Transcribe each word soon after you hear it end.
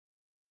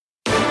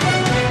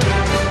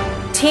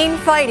Teen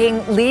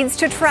fighting leads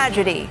to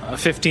tragedy. A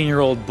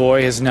 15-year-old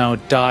boy has now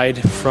died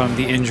from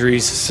the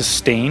injuries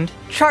sustained.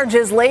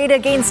 Charges laid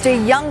against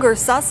a younger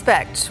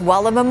suspect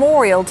while a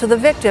memorial to the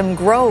victim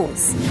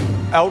grows.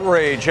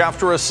 Outrage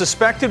after a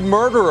suspected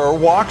murderer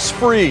walks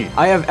free.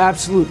 I have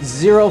absolute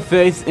zero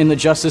faith in the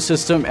justice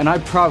system, and I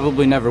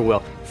probably never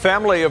will.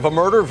 Family of a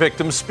murder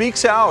victim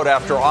speaks out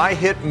after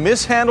IHIT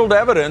mishandled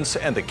evidence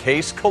and the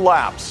case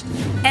collapsed.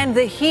 And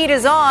the heat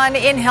is on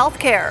in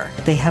healthcare.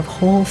 They have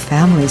whole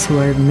families who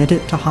are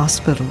admitted to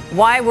hospital.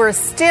 Why we're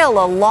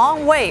still a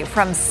long way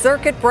from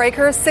circuit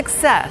breaker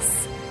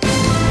success.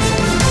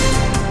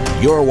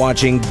 You're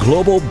watching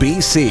Global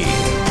BC.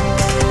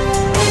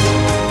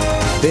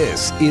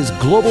 This is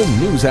Global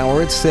News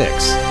Hour at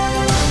 6.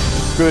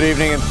 Good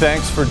evening and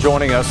thanks for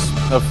joining us.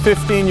 A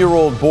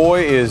 15-year-old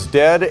boy is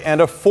dead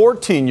and a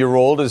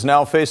 14-year-old is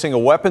now facing a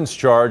weapons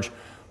charge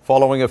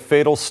following a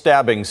fatal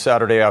stabbing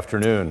Saturday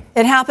afternoon.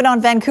 It happened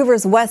on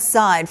Vancouver's west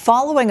side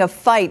following a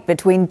fight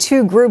between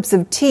two groups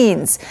of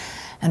teens.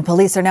 And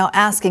police are now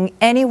asking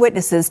any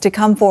witnesses to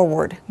come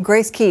forward.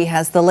 Grace Key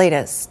has the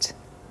latest.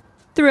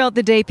 Throughout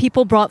the day,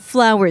 people brought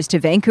flowers to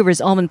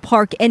Vancouver's Almond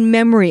Park in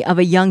memory of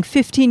a young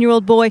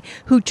 15-year-old boy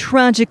who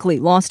tragically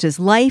lost his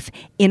life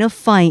in a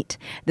fight.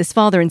 This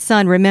father and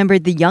son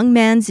remembered the young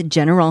man's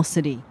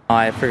generosity.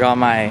 I forgot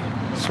my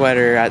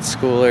sweater at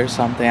school or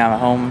something. I'm at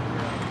home,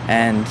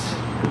 and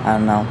I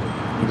don't know.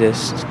 He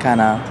just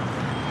kind of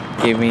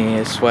gave me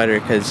his sweater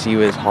because he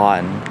was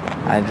hot and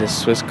I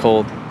just was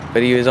cold.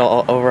 But he was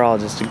overall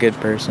just a good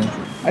person.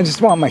 I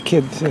just want my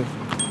kid to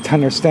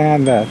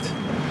understand that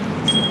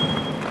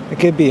it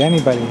could be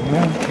anybody, you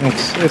know.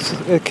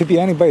 It could be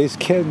anybody's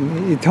kid,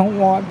 and you don't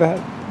want that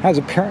as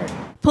a parent.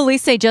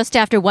 Police say just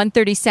after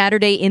 1:30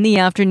 Saturday in the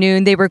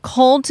afternoon, they were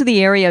called to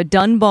the area of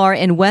Dunbar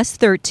and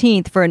West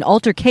 13th for an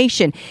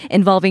altercation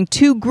involving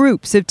two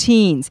groups of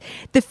teens.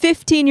 The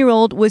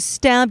 15-year-old was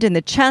stabbed in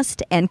the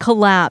chest and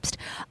collapsed.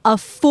 A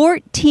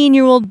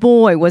 14-year-old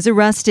boy was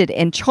arrested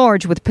and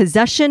charged with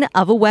possession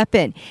of a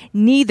weapon.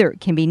 Neither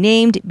can be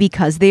named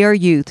because they are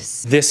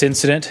youths. This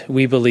incident,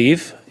 we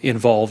believe,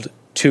 involved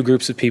two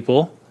groups of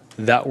people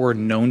that were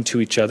known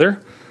to each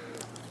other.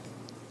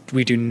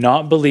 We do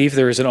not believe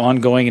there is an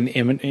ongoing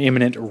and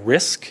imminent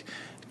risk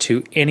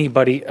to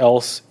anybody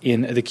else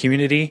in the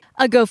community.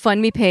 A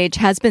GoFundMe page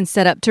has been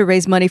set up to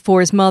raise money for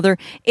his mother.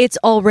 It's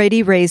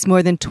already raised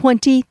more than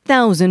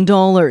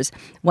 $20,000.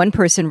 One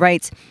person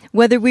writes,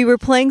 "Whether we were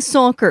playing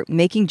soccer,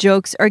 making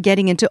jokes, or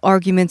getting into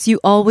arguments, you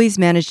always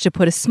managed to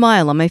put a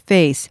smile on my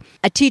face."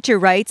 A teacher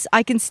writes,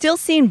 "I can still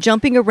see him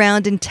jumping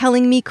around and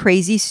telling me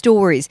crazy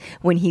stories.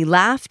 When he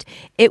laughed,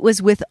 it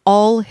was with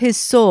all his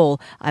soul.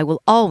 I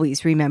will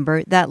always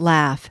remember that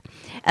laugh."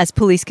 As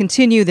police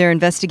continue their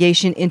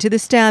investigation into the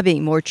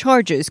stabbing, more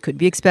charges could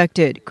be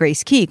expected.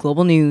 Grace Key,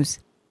 Global News.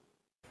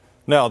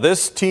 Now,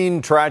 this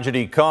teen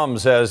tragedy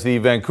comes as the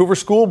Vancouver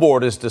School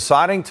Board is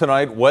deciding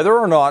tonight whether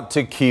or not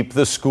to keep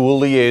the school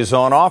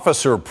liaison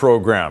officer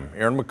program.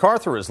 Aaron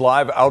MacArthur is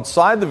live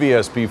outside the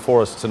VSB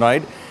for us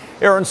tonight.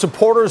 Aaron,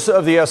 supporters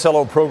of the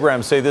SLO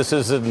program say this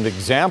is an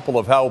example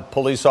of how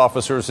police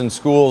officers in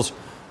schools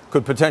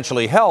could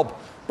potentially help,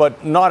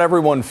 but not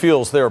everyone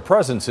feels their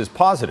presence is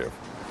positive.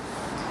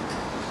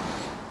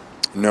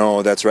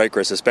 No, that's right,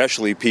 Chris,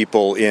 especially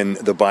people in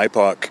the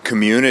BIPOC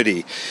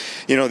community.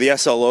 You know, the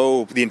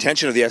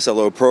intention of the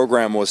SLO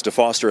program was to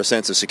foster a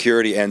sense of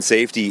security and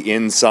safety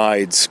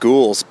inside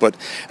schools. But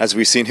as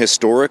we've seen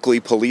historically,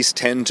 police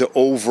tend to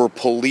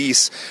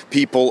over-police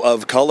people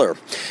of color.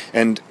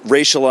 And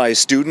racialized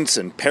students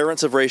and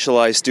parents of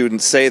racialized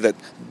students say that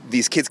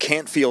these kids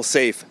can't feel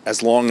safe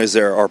as long as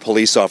there are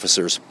police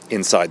officers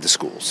inside the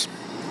schools.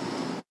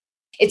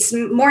 It's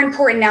more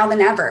important now than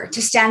ever to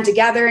stand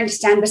together and to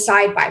stand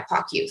beside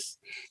BIPOC youth.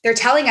 They're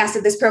telling us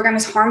that this program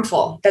is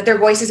harmful, that their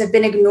voices have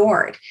been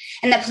ignored,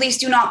 and that police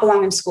do not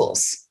belong in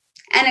schools.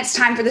 And it's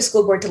time for the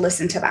school board to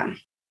listen to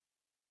them.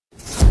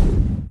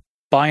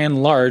 By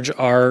and large,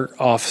 our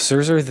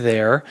officers are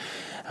there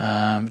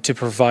to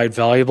provide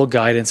valuable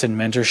guidance and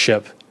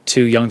mentorship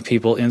to young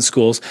people in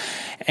schools.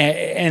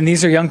 And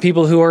these are young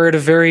people who are at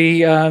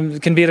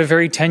can be at a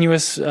very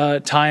tenuous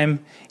time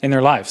in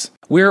their lives.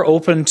 We're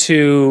open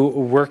to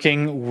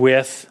working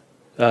with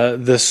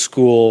the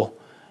school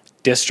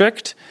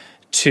district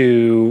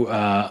to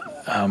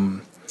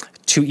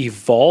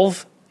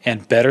evolve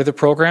and better the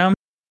program.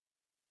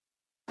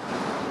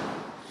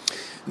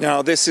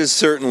 Now, this is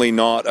certainly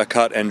not a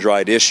cut and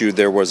dried issue.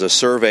 There was a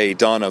survey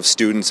done of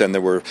students, and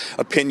there were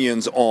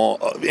opinions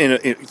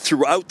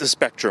throughout the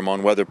spectrum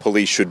on whether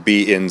police should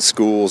be in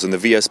schools. And the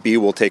VSB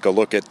will take a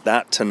look at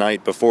that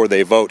tonight before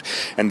they vote.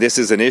 And this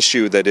is an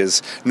issue that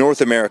is North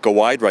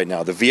America-wide right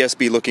now. The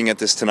VSB looking at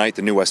this tonight.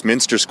 The new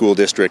Westminster School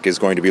District is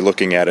going to be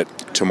looking at it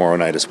tomorrow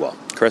night as well.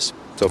 Chris,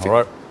 Sophie. All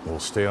right, we'll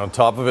stay on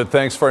top of it.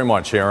 Thanks very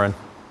much, Aaron.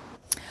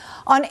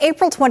 On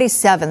April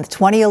 27,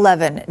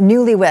 2011,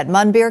 newlywed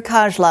Manbir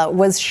Kajla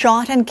was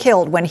shot and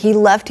killed when he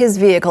left his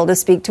vehicle to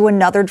speak to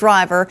another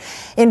driver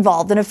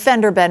involved in a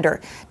fender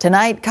bender.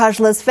 Tonight,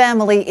 Kajla's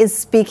family is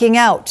speaking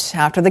out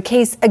after the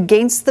case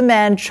against the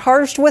man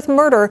charged with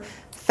murder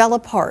fell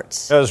apart.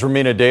 As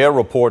Romina Dea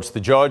reports, the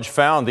judge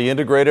found the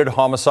Integrated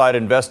Homicide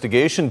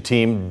Investigation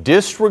Team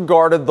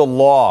disregarded the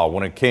law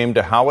when it came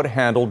to how it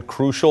handled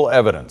crucial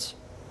evidence.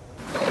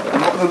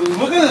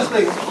 Look at this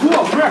thing. Cool,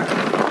 come here.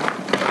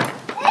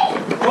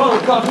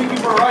 I'll take you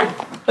for a ride.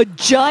 A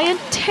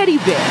giant teddy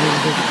bear.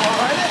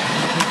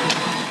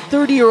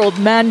 30-year-old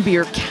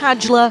Manbir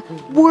Kajla,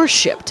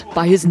 worshipped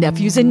by his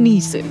nephews and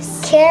nieces.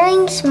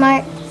 Caring,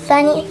 smart,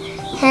 funny,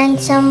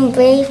 handsome,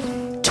 brave.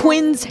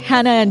 Twins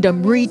Hannah and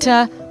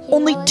Amrita,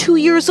 only 2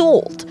 years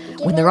old,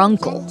 when their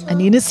uncle, an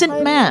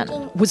innocent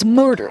man, was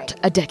murdered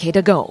a decade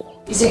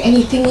ago. Is there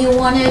anything you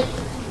want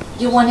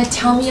to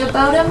tell me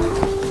about him?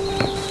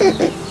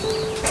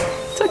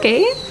 It's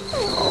okay.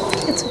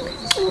 It's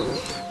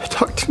okay. I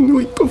talked to him the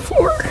week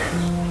before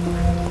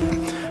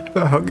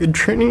about how good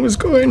training was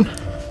going.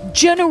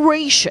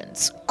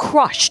 Generations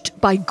crushed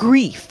by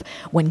grief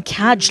when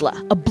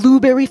Kajla, a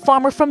blueberry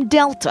farmer from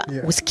Delta,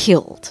 was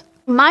killed.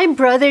 My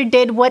brother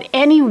did what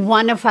any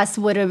one of us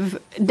would have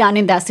done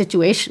in that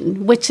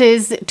situation, which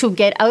is to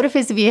get out of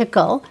his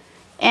vehicle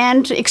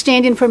and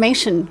exchange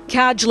information.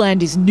 Kajla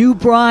and his new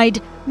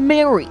bride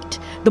married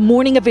the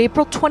morning of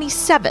April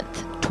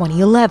 27th,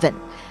 2011.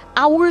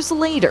 Hours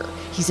later,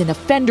 he's in a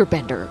fender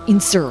bender in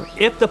Surrey.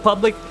 If the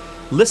public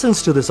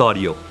listens to this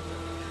audio,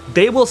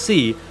 they will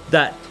see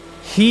that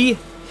he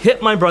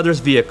hit my brother's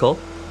vehicle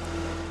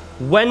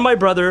when my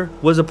brother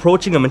was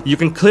approaching him, and you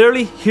can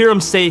clearly hear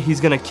him say he's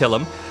gonna kill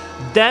him.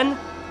 Then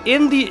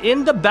in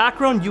the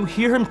background you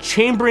hear him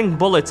chambering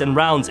bullets and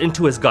rounds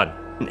into his gun.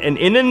 And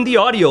in the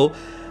audio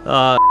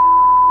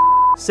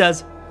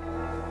says,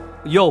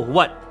 "Yo,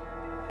 what?"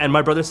 And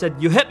my brother said,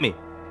 "You hit me."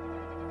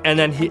 And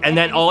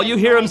then all you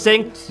hear him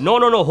saying,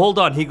 no, hold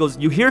on. He goes,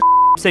 you hear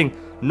saying,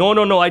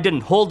 no, I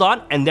didn't. Hold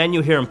on. And then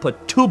you hear him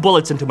put 2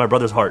 bullets into my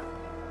brother's heart.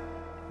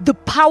 The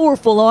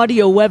powerful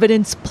audio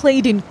evidence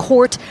played in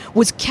court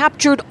was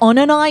captured on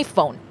an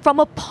iPhone from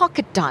a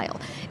pocket dial.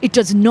 It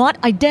does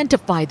not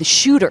identify the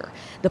shooter.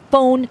 The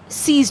phone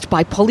seized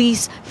by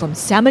police from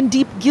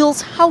Samandeep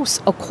Gill's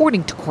house,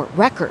 according to court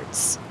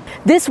records.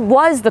 This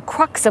was the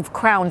crux of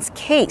Crown's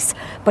case,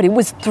 but it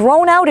was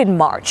thrown out in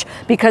March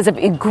because of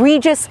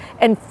egregious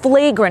and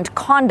flagrant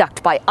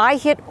conduct by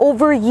IHIT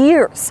over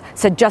years,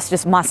 said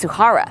Justice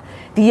Masuhara.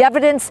 The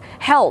evidence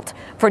held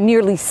for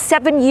nearly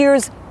 7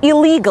 years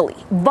illegally,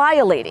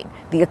 violating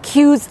the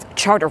accused's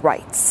charter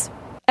rights.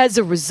 As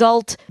a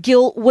result,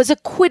 Gill was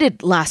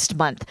acquitted last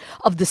month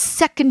of the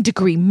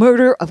second-degree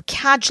murder of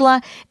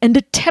Kajla and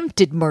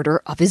attempted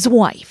murder of his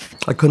wife.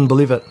 I couldn't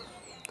believe it.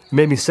 It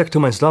made me sick to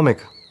my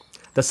stomach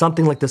that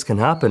something like this can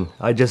happen.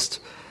 I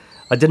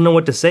didn't know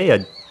what to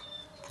say.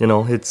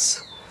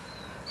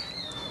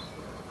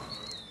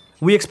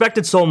 We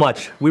expected so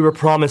much. We were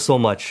promised so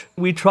much.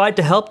 We tried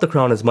to help the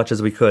Crown as much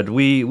as we could.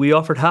 We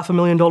offered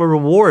 $500,000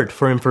 reward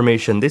for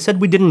information. They said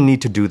we didn't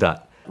need to do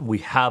that. We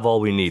have all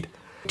we need.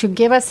 To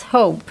give us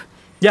hope.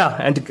 Yeah,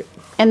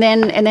 and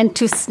then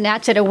to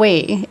snatch it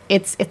away,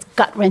 it's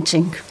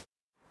gut-wrenching.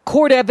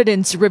 Court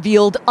evidence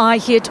revealed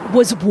IHIT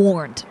was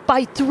warned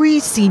by 3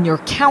 senior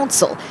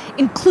counsel,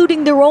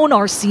 including their own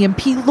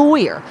RCMP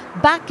lawyer,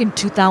 back in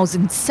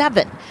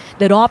 2007,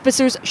 that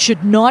officers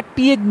should not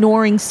be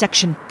ignoring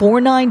Section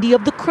 490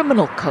 of the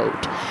Criminal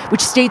Code,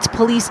 which states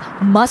police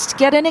must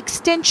get an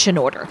extension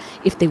order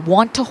if they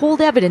want to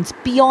hold evidence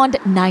beyond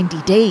 90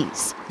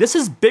 days. This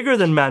is bigger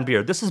than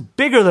Manbir. This is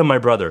bigger than my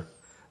brother.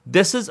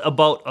 This is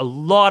about a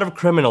lot of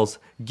criminals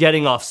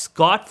getting off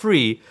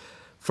scot-free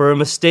for a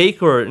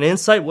mistake or an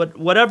insight,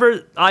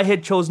 whatever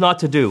IHIT chose not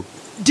to do.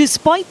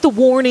 Despite the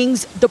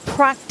warnings, the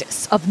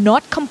practice of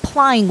not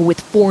complying with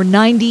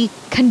 490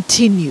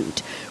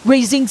 continued,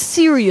 raising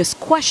serious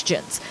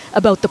questions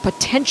about the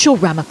potential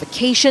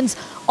ramifications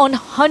on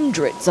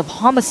hundreds of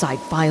homicide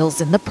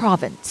files in the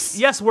province.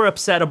 Yes, we're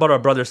upset about our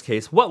brother's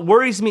case. What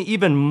worries me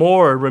even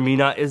more,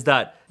 Romina, is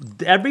that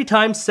every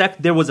time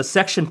there was a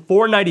Section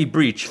 490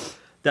 breach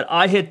that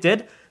IHIT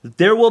did,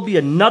 there will be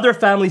another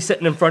family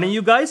sitting in front of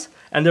you guys,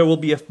 and there will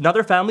be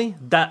another family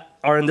that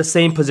are in the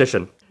same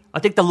position. I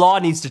think the law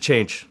needs to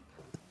change.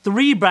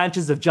 3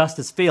 branches of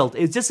justice failed.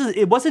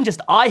 It wasn't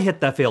just IHIT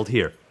that failed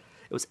here.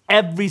 It was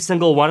every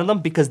single one of them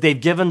because they've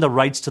given the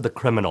rights to the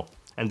criminal.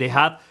 And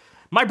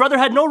my brother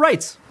had no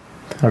rights.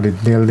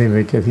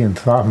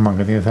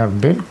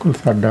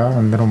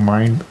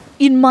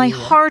 In my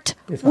heart,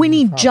 we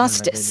need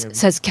justice,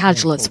 says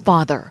Kajla's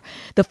father.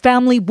 The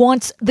family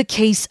wants the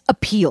case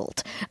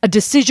appealed. A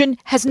decision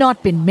has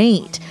not been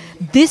made.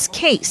 This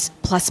case,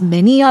 plus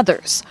many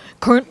others,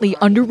 currently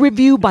under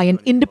review by an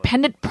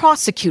independent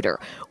prosecutor,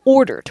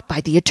 ordered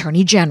by the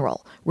Attorney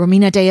General.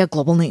 Romina Dea,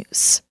 Global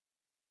News.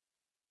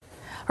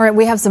 All right,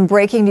 we have some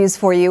breaking news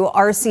for you.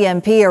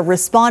 RCMP are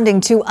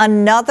responding to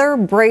another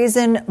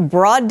brazen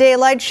broad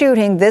daylight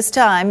shooting, this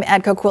time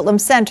at Coquitlam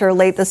Center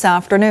late this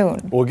afternoon.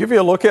 We'll give you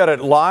a look at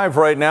it live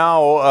right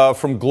now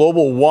from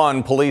Global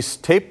One. Police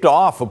taped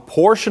off a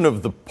portion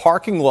of the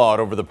parking lot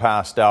over the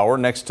past hour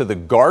next to the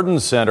Garden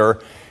Center,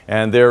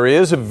 and there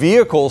is a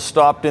vehicle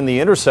stopped in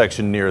the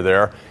intersection near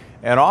there.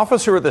 An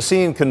officer at the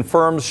scene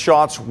confirms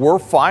shots were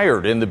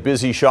fired in the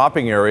busy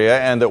shopping area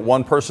and that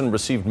one person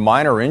received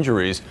minor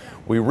injuries.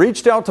 We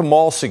reached out to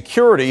mall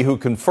security, who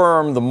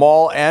confirmed the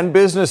mall and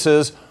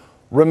businesses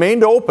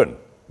remained open.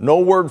 No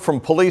word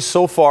from police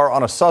so far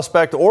on a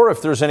suspect or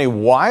if there's any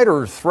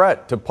wider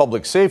threat to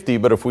public safety,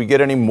 but if we get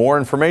any more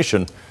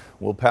information,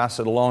 we'll pass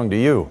it along to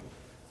you.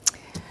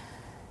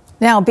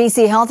 Now,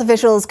 BC health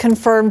officials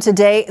confirmed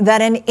today that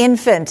an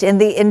infant in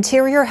the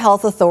Interior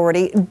Health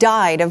Authority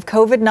died of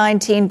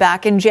COVID-19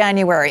 back in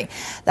January.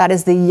 That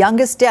is the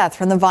youngest death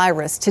from the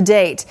virus to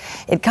date.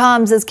 It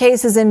comes as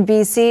cases in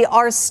BC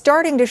are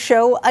starting to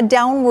show a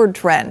downward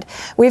trend.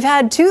 We've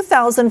had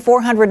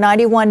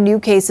 2,491 new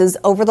cases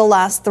over the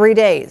last 3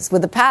 days,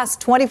 with the past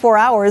 24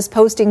 hours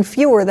posting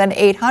fewer than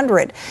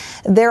 800.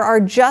 There are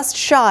just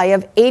shy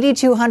of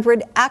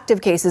 8,200 active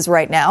cases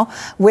right now,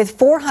 with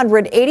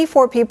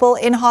 484 people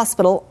in hospital,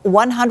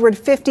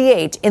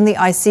 158 in the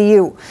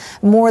ICU.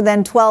 More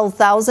than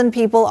 12,000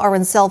 people are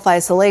in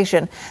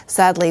self-isolation.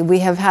 Sadly, we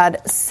have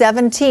had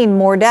 17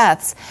 more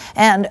deaths,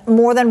 and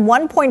more than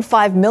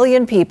 1.5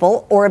 million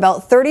people, or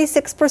about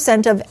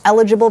 36% of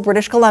eligible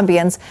British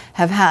Columbians,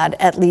 have had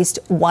at least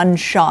one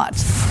shot.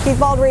 Keith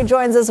Baldry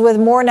joins us with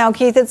more now.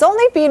 Keith, it's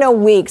only been a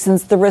week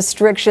since the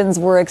restrictions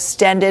were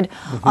extended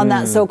on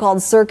that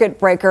so-called circuit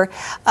breaker.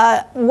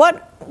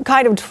 What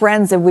kind of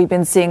trends have we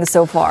been seeing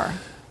so far?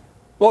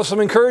 Well,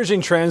 some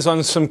encouraging trends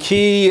on some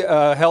key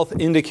health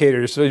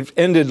indicators. They've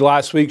ended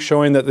last week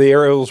showing that the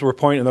arrows were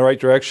pointing in the right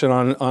direction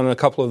on a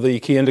couple of the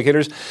key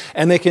indicators,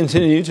 and they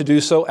continue to do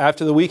so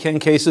after the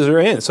weekend cases are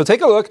in. So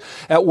take a look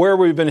at where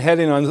we've been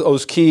heading on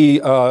those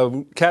key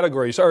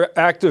categories. Our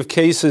active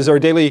cases, our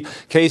daily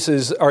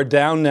cases are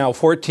down now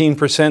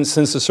 14%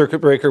 since the circuit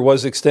breaker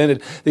was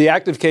extended. The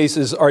active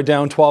cases are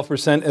down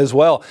 12% as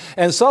well.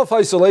 And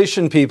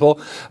self-isolation people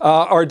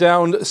are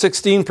down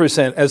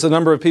 16% as the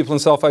number of people in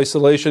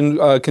self-isolation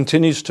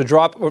continues to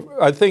drop,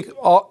 I think,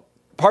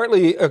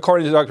 partly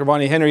according to Dr.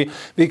 Bonnie Henry,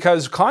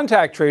 because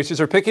contact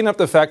tracers are picking up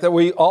the fact that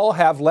we all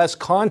have less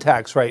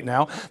contacts right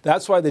now.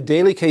 That's why the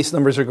daily case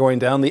numbers are going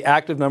down, the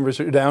active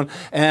numbers are down,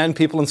 and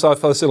people in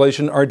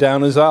self-isolation are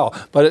down as well.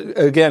 But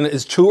again,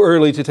 it's too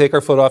early to take our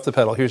foot off the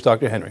pedal. Here's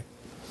Dr. Henry.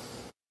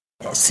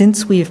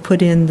 Since we have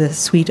put in the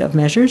suite of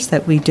measures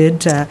that we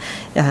did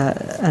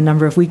a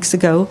number of weeks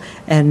ago,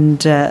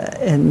 and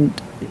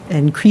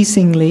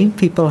increasingly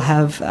people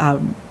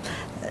have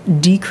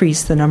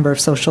decrease the number of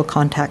social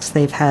contacts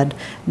they've had,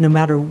 no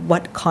matter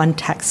what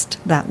context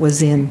that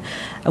was in.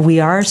 We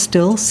are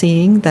still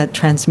seeing that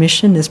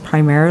transmission is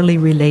primarily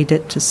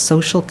related to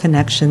social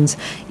connections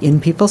in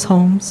people's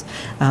homes,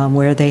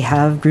 where they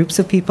have groups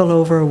of people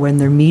over, when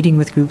they're meeting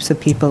with groups of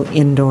people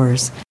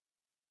indoors.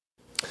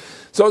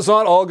 So it's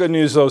not all good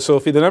news, though,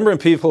 Sophie. The number of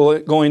people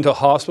going to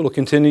hospital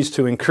continues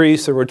to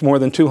increase. There were more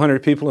than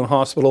 200 people in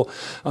hospital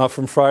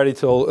from Friday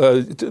till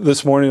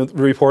this morning,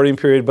 the reporting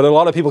period. But a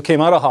lot of people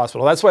came out of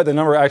hospital. That's why the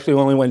number actually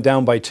only went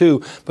down by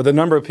 2. But the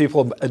number of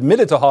people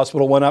admitted to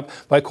hospital went up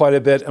by quite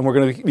a bit. And we're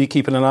going to be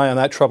keeping an eye on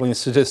that troubling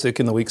statistic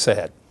in the weeks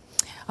ahead.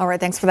 All right.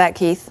 Thanks for that,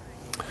 Keith.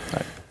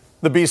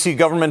 The BC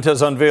government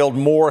has unveiled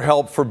more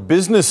help for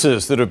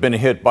businesses that have been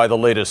hit by the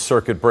latest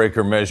circuit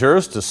breaker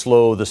measures to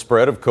slow the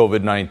spread of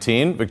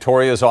COVID-19.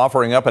 Victoria is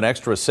offering up an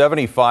extra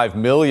 $75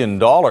 million.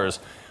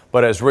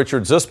 But as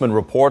Richard Zussman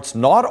reports,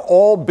 not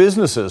all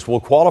businesses will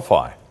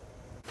qualify.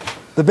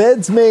 The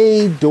beds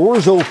made,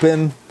 doors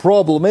open.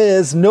 Problem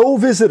is, no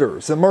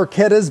visitors at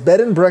Marquetta's Bed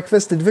and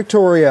Breakfast in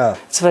Victoria.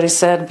 It's very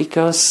sad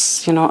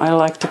because, I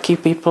like to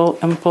keep people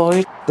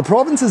employed. The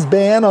province's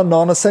ban on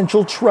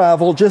non-essential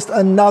travel, just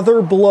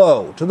another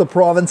blow to the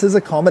province's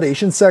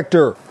accommodation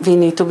sector. We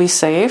need to be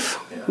safe,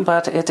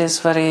 but it is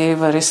very,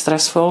 very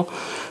stressful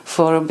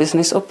for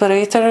business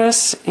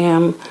operators.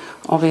 And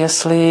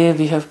obviously,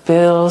 we have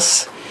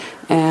bills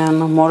and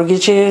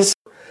mortgages.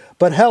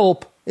 But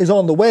help is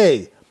on the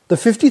way. The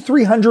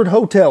 5,300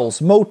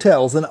 hotels,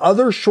 motels, and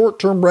other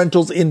short-term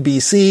rentals in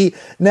BC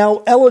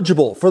now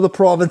eligible for the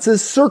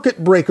province's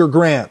circuit breaker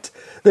grant.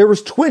 There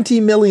was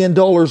 $20 million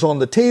on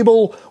the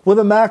table, with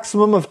a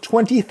maximum of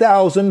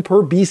 $20,000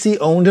 per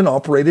BC-owned and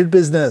operated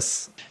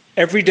business.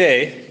 Every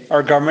day,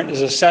 our government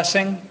is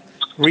assessing,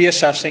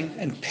 reassessing,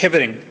 and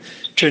pivoting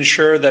to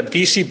ensure that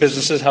BC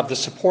businesses have the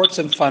supports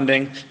and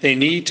funding they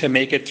need to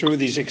make it through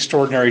these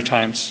extraordinary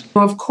times.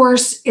 Of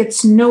course,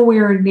 it's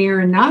nowhere near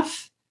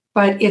enough,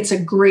 but it's a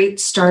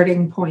great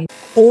starting point.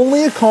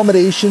 Only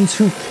accommodations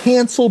who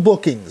cancel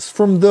bookings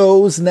from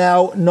those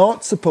now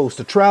not supposed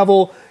to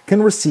travel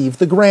can receive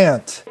the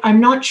grant. I'm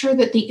not sure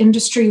that the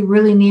industry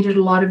really needed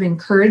a lot of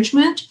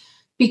encouragement,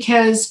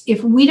 because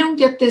if we don't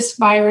get this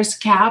virus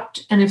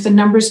capped and if the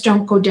numbers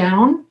don't go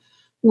down,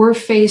 we're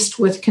faced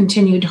with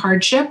continued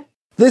hardship.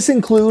 This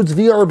includes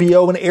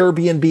VRBO and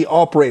Airbnb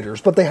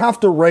operators, but they have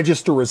to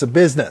register as a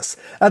business.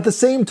 At the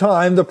same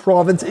time, the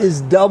province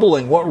is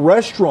doubling what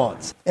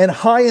restaurants and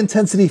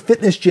high-intensity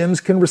fitness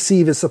gyms can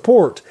receive as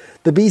support.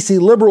 The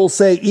BC Liberals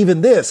say even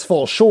this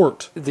falls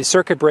short. The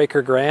circuit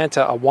breaker grant,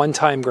 a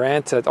one-time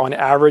grant, on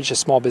average, a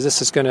small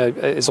business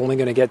is only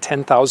going to get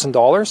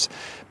 $10,000.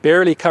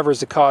 Barely covers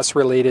the costs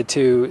related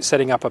to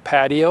setting up a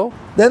patio.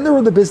 Then there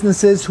are the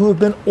businesses who have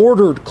been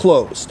ordered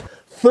closed.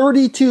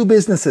 32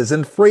 businesses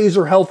in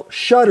Fraser Health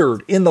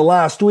shuttered in the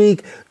last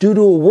week due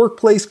to a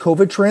workplace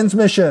COVID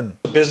transmission.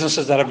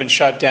 Businesses that have been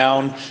shut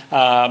down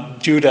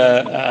due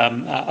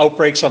to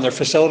outbreaks on their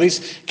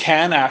facilities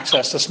can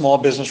access the Small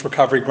Business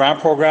Recovery Grant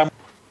Program.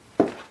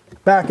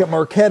 Back at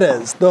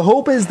Marquettes, the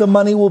hope is the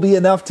money will be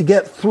enough to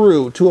get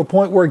through to a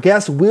point where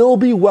guests will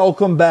be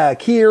welcomed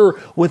back here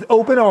with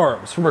open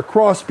arms from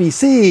across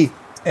BC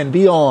and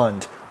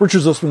beyond.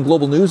 Richard Zussman,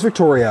 Global News,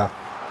 Victoria.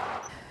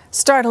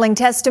 Startling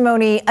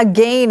testimony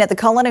again at the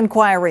Cullen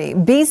inquiry.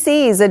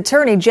 BC's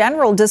Attorney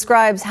General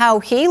describes how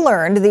he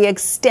learned the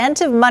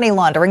extent of money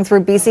laundering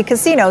through BC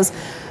casinos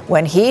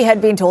when he had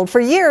been told for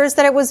years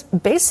that it was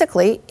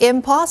basically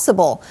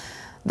impossible.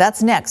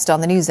 That's next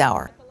on the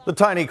NewsHour. The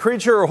tiny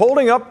creature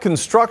holding up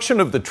construction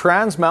of the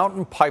Trans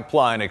Mountain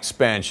Pipeline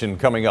expansion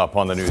coming up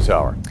on the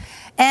NewsHour.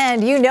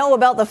 And you know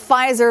about the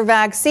Pfizer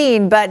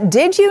vaccine, but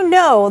did you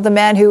know the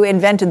man who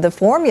invented the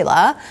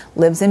formula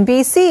lives in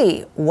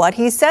BC? What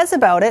he says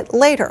about it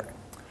later.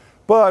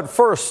 But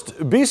first,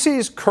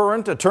 BC's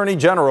current Attorney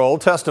General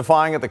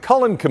testifying at the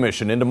Cullen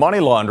Commission into money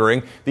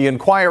laundering, the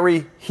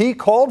inquiry he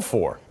called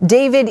for.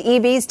 David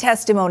Eby's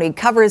testimony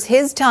covers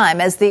his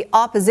time as the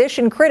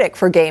opposition critic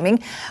for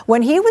gaming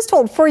when he was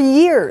told for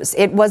years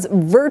it was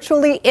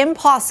virtually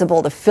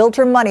impossible to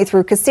filter money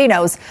through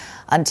casinos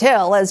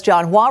until, as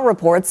John Hua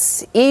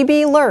reports,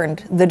 Eby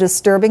learned the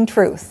disturbing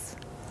truth.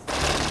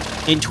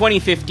 In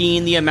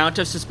 2015, the amount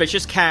of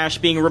suspicious cash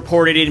being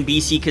reported in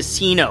BC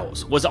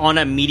casinos was on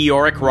a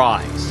meteoric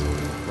rise.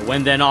 But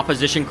when then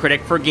opposition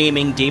critic for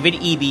gaming David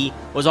Eby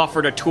was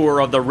offered a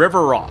tour of the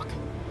River Rock,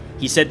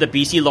 he said the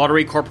BC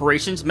Lottery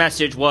Corporation's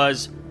message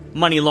was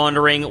money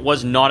laundering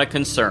was not a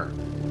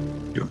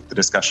concern. The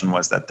discussion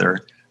was that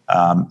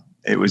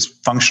it was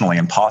functionally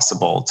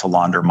impossible to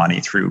launder money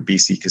through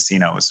BC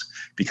casinos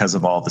because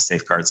of all the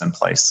safeguards in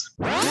place.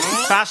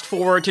 Fast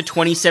forward to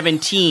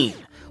 2017.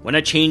 When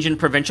a change in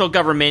provincial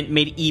government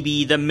made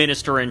Eby the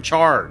minister in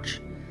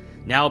charge.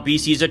 Now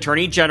BC's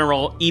Attorney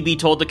General, Eby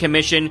told the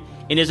Commission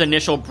in his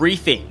initial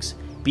briefings,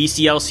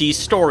 BCLC's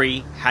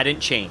story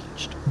hadn't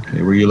changed.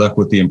 Okay, were you left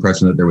with the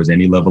impression that there was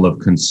any level of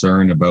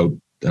concern about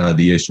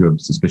the issue of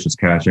suspicious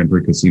cash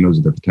entering casinos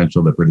or the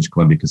potential that British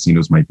Columbia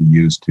casinos might be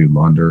used to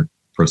launder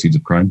proceeds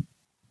of crime?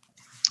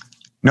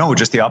 No,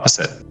 just the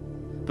opposite.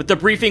 But the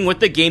briefing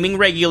with the gaming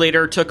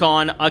regulator took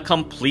on a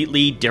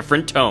completely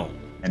different tone.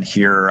 And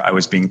here I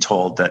was being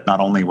told that not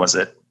only was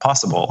it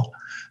possible,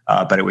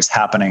 but it was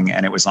happening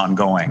and it was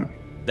ongoing.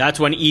 That's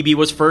when Eby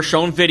was first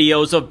shown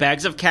videos of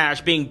bags of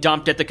cash being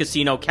dumped at the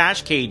casino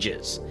cash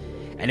cages.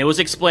 And it was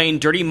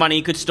explained dirty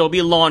money could still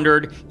be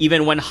laundered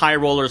even when high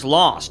rollers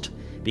lost,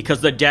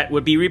 because the debt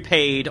would be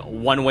repaid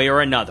one way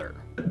or another.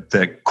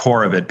 The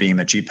core of it being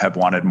that GPEB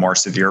wanted more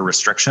severe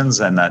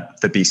restrictions and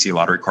that the BC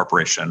Lottery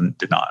Corporation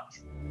did not.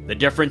 The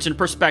difference in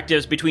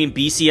perspectives between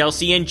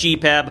BCLC and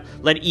GPEB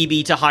led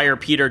Eby to hire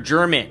Peter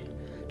German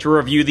to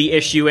review the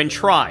issue and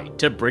try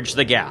to bridge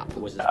the gap.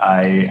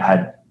 I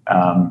had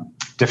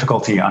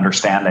difficulty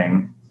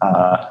understanding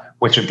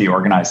which of the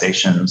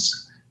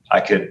organizations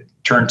I could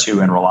turn to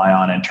and rely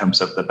on in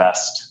terms of the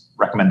best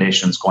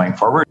recommendations going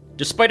forward.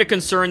 Despite a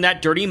concern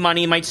that dirty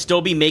money might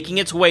still be making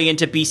its way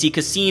into BC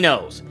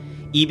casinos,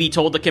 Eby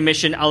told the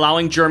Commission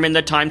allowing German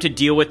the time to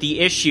deal with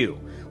the issue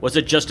was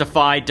a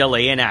justified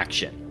delay in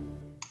action.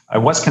 I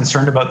was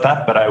concerned about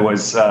that, but I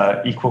was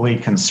equally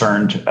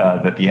concerned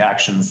that the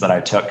actions that I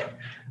took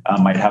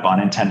might have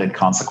unintended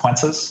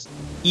consequences.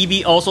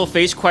 Eby also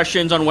faced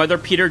questions on whether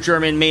Peter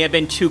German may have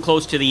been too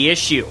close to the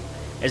issue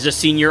as a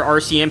senior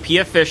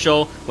RCMP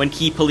official when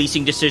key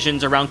policing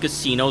decisions around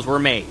casinos were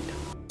made.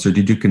 So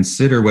did you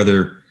consider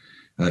whether,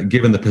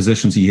 given the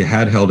positions he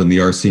had held in the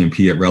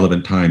RCMP at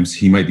relevant times,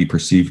 he might be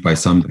perceived by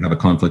some to have a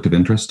conflict of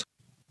interest?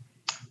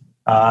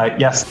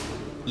 Yes.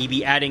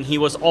 Eby adding he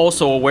was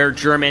also aware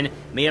German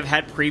may have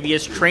had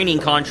previous training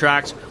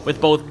contracts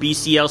with both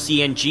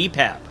BCLC and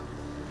GPEB.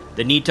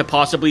 The need to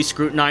possibly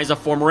scrutinize a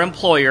former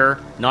employer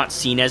not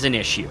seen as an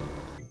issue.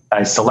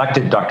 I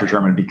selected Dr.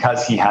 German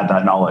because he had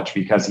that knowledge,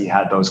 because he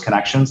had those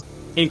connections.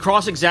 In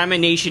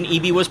cross-examination,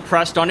 Eby was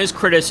pressed on his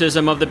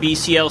criticism of the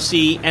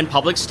BCLC and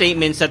public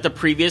statements that the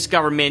previous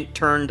government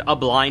turned a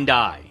blind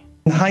eye.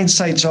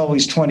 Hindsight's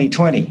always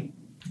 20/20.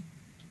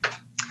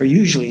 Or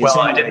usually it's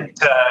I didn't,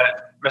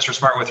 Mr.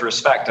 Smart, with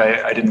respect,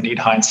 I didn't need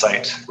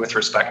hindsight with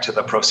respect to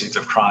the proceeds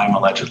of crime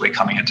allegedly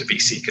coming into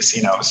BC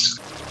casinos.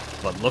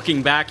 But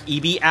looking back,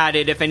 Eby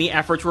added if any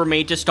efforts were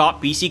made to stop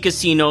BC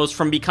casinos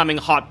from becoming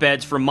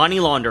hotbeds for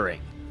money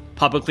laundering,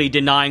 publicly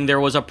denying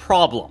there was a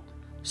problem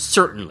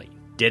certainly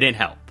didn't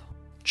help.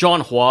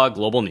 John Hua,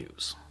 Global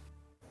News.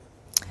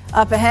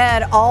 Up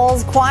ahead,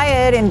 all's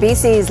quiet in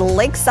BC's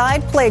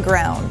Lakeside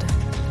Playground.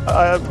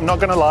 I'm not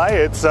going to lie,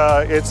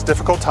 it's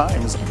difficult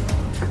times.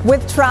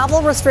 With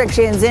travel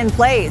restrictions in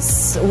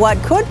place, what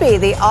could be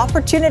the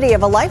opportunity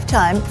of a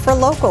lifetime for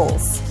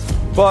locals?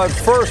 But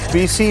first,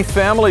 BC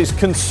families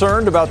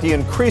concerned about the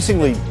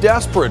increasingly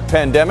desperate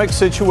pandemic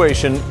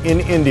situation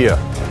in India.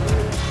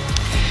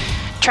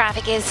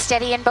 Traffic is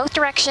steady in both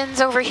directions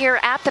over here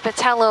at the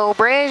Pattullo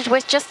Bridge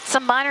with just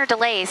some minor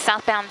delays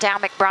southbound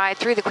down McBride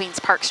through the Queen's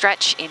Park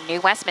stretch in New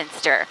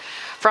Westminster.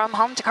 From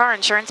Home to Car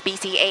Insurance,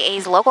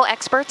 BCAA's local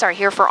experts are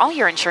here for all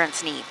your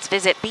insurance needs.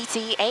 Visit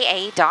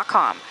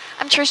bcaa.com.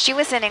 I'm Trish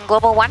Jewison in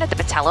Global One at the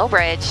Pattullo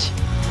Bridge.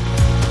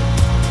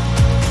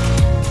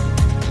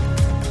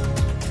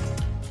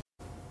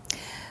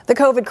 The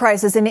COVID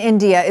crisis in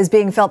India is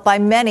being felt by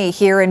many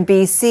here in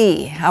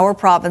BC. Our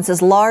province's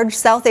large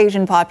South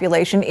Asian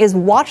population is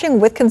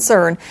watching with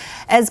concern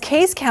as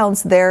case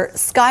counts there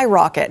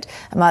skyrocket.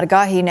 Amada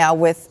Gahi now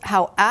with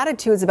how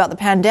attitudes about the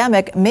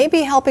pandemic may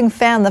be helping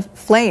fan the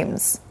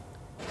flames.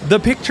 The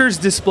pictures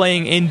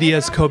displaying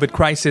India's COVID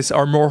crisis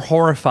are more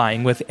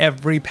horrifying with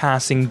every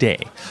passing day.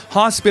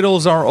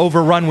 Hospitals are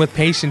overrun with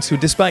patients who,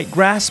 despite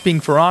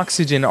grasping for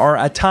oxygen, are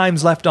at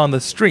times left on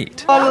the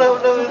street.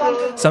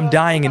 Some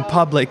dying in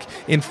public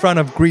in front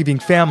of grieving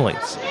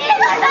families.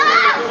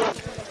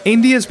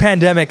 India's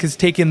pandemic has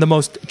taken the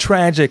most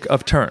tragic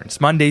of turns.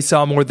 Monday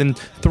saw more than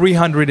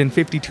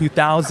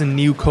 352,000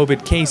 new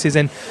COVID cases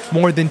and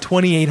more than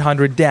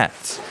 2,800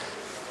 deaths.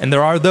 And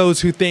there are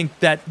those who think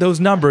that those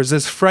numbers,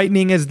 as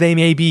frightening as they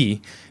may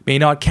be, may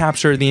not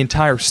capture the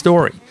entire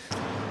story.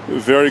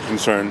 Very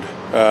concerned.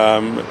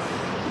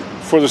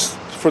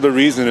 For the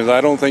reason is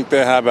I don't think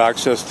they have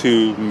access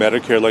to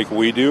Medicare like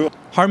we do.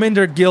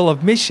 Harminder Gill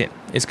of Mission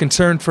is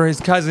concerned for his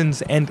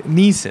cousins and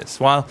nieces,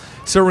 while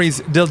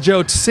Surrey's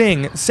Diljot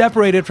Singh,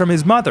 separated from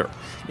his mother,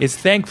 is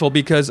thankful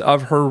because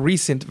of her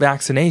recent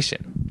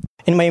vaccination.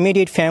 In my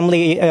immediate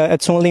family,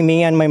 it's only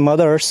me and my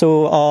mother,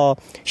 so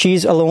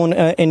she's alone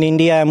in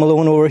India, I'm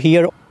alone over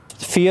here.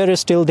 Fear is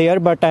still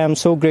there, but I am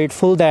so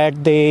grateful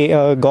that they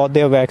got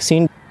their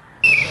vaccine.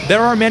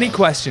 There are many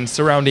questions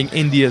surrounding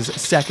India's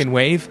second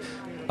wave.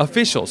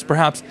 Officials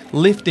perhaps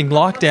lifting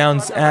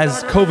lockdowns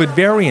as COVID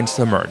variants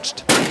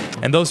emerged.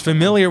 And those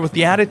familiar with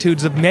the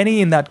attitudes of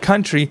many in that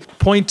country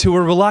point to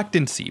a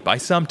reluctancy by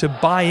some to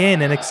buy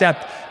in and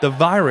accept the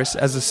virus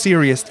as a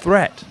serious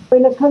threat.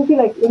 In a country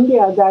like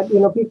India, that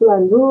people are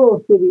in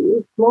rural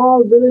cities,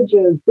 small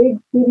villages, big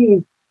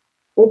cities,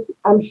 it's,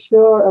 I'm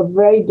sure, a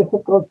very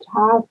difficult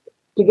task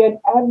to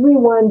get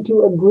everyone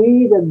to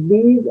agree that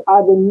these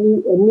are the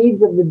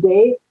needs of the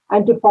day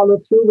and to follow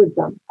through with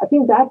them. I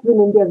think that's been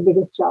India's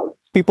biggest challenge.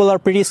 People are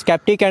pretty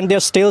skeptic and they're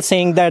still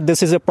saying that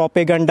this is a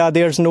propaganda.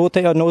 There's no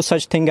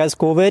such thing as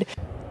COVID.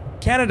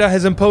 Canada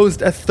has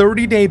imposed a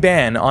 30-day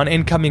ban on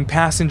incoming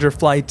passenger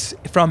flights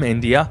from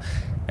India,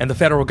 and the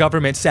federal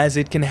government says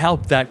it can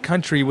help that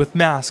country with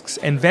masks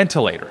and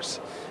ventilators.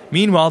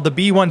 Meanwhile, the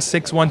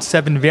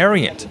B1617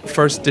 variant,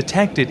 first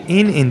detected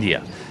in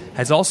India,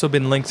 has also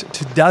been linked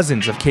to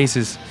dozens of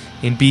cases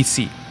in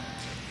BC.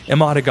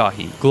 Amada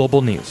Gahi,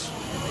 Global News.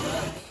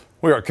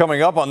 We are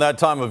coming up on that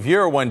time of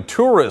year when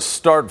tourists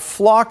start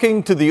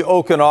flocking to the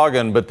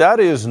Okanagan, but that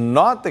is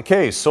not the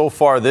case so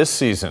far this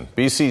season.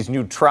 BC's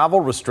new travel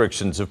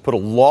restrictions have put a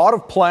lot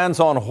of plans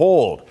on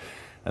hold,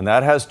 and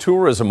that has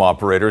tourism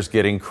operators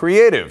getting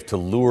creative to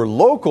lure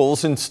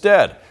locals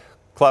instead.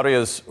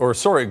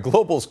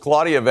 Global's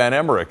Claudia Van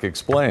Emmerich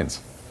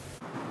explains.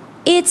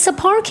 It's a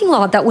parking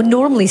lot that would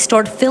normally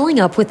start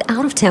filling up with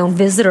out-of-town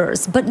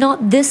visitors, but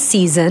not this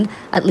season,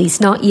 at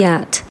least not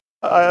yet.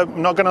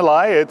 I'm not going to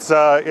lie,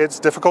 it's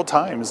difficult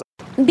times.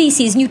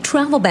 BC's new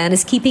travel ban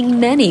is keeping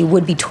many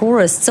would-be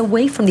tourists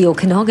away from the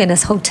Okanagan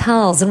as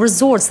hotels and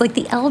resorts like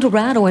the El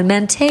Dorado and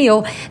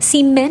Manteo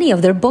see many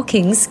of their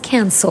bookings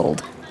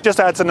cancelled. Just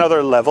adds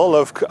another level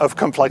of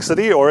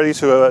complexity already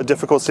to a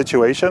difficult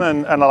situation.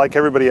 And like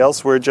everybody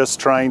else, we're just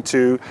trying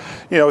to,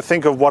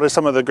 think of what are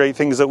some of the great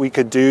things that we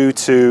could do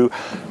to,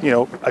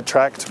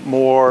 attract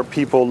more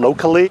people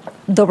locally.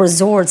 The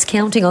resorts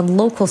counting on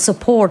local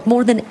support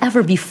more than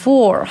ever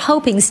before,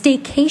 hoping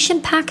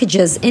staycation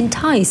packages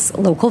entice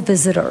local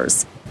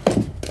visitors.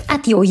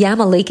 At the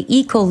Oyama Lake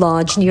Eco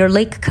Lodge near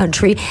Lake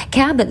Country,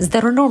 cabins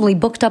that are normally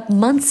booked up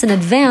months in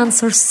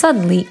advance are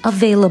suddenly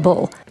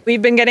available.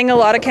 We've been getting a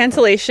lot of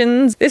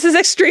cancellations. This is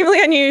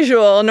extremely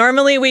unusual.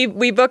 Normally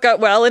we book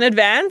up well in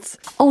advance.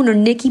 Owner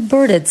Nikki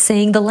Burdett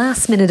saying the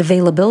last-minute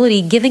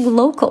availability giving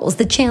locals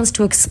the chance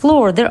to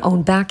explore their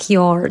own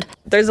backyard.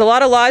 There's a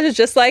lot of lodges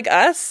just like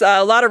us,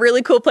 a lot of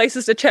really cool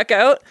places to check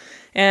out.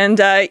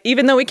 And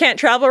even though we can't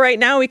travel right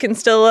now, we can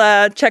still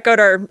check out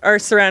our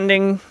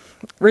surrounding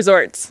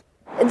resorts.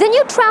 The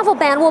new travel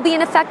ban will be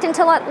in effect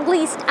until at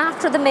least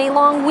after the May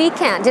long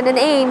weekend in an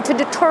aim to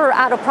deter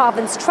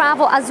out-of-province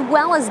travel as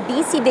well as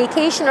BC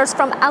vacationers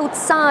from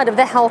outside of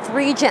the health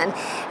region.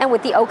 And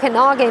with the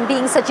Okanagan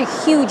being such a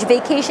huge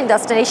vacation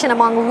destination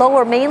among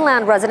lower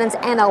mainland residents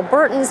and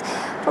Albertans,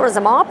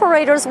 tourism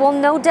operators will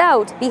no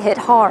doubt be hit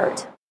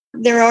hard.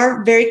 There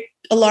are very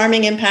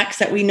alarming impacts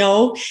that we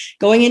know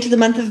going into the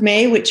month of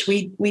May, which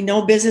we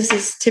know business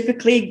is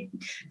typically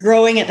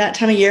growing at that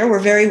time of year. We're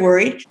very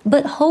worried.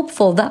 But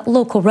hopeful that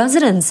local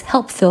residents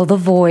help fill the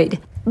void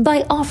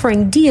by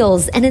offering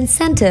deals and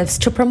incentives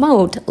to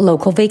promote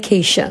local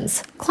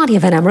vacations.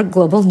 Claudia Van Emmer,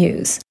 Global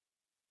News.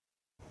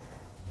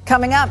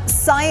 Coming up,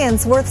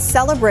 science worth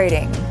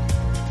celebrating.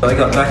 I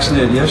got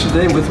vaccinated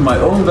yesterday with my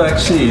own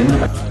vaccine.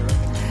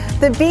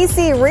 The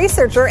BC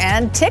researcher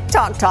and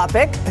TikTok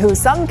topic, who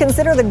some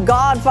consider the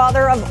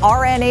godfather of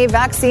RNA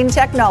vaccine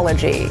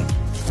technology.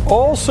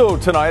 Also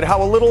tonight,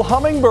 how a little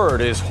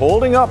hummingbird is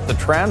holding up the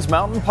Trans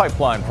Mountain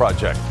Pipeline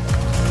project.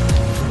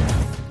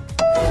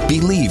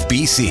 Believe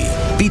BC,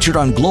 featured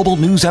on Global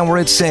News Hour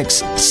at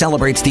 6,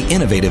 celebrates the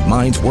innovative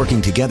minds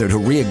working together to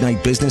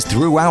reignite business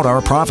throughout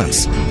our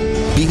province.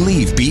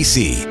 Believe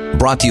BC,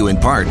 brought to you in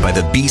part by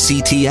the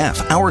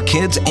BCTF, our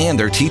kids and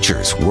their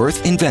teachers,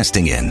 worth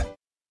investing in.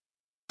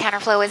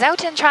 Counterflow is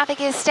out and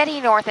traffic is steady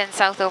north and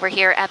south over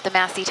here at the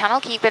Massey Tunnel.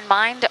 Keep in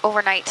mind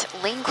overnight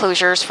lane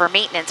closures for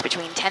maintenance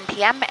between 10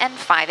 p.m. and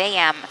 5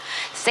 a.m.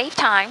 Save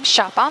time,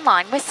 shop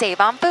online with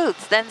Save On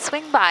Foods. Then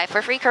swing by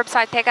for free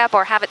curbside pickup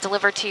or have it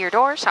delivered to your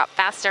door. Shop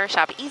faster,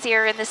 shop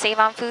easier in the Save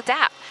On Foods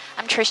app.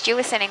 I'm Trish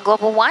Jewison in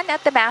Global One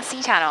at the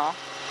Massey Tunnel.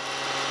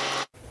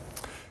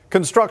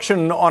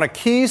 Construction on a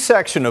key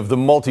section of the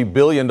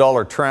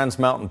multi-billion-dollar Trans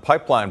Mountain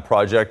Pipeline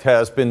project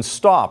has been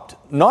stopped,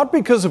 not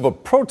because of a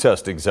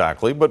protest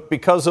exactly, but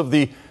because of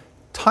the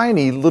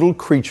tiny little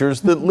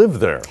creatures that live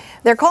there.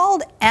 They're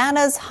called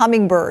Anna's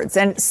hummingbirds,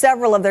 and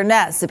several of their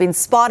nests have been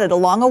spotted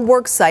along a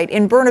work site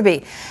in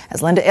Burnaby.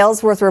 As Linda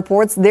Aylesworth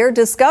reports, their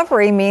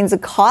discovery means a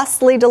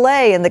costly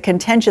delay in the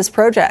contentious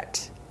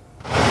project.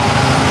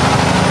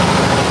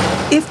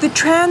 If the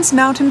Trans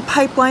Mountain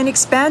Pipeline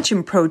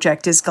expansion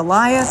project is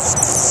Goliath,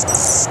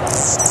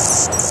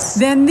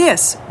 then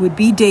this would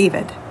be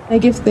David. I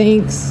give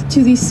thanks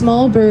to these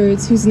small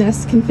birds whose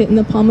nests can fit in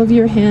the palm of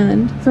your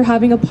hand for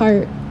having a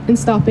part in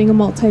stopping a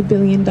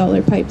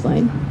multi-billion-dollar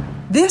pipeline.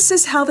 This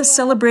is how the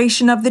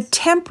celebration of the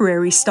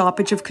temporary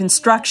stoppage of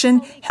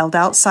construction held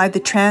outside the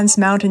Trans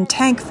Mountain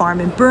Tank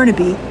Farm in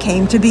Burnaby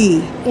came to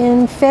be.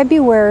 In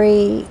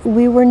February,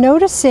 we were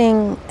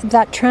noticing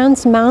that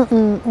Trans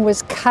Mountain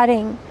was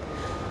cutting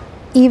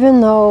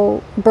even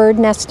though bird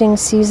nesting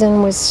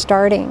season was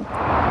starting.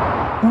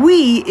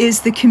 WE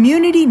is the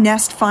Community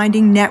Nest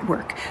Finding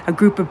Network, a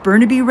group of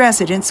Burnaby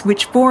residents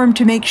which formed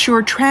to make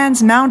sure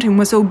Trans Mountain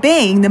was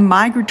obeying the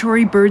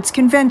Migratory Birds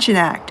Convention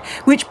Act,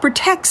 which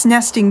protects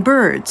nesting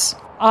birds.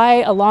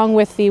 I, along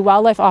with the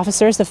wildlife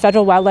officers, the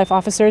federal wildlife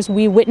officers,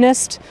 we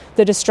witnessed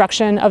the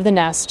destruction of the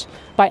nest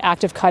by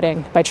active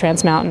cutting by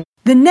Trans Mountain.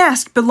 The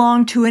nest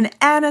belonged to an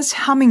Anna's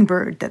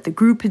hummingbird that the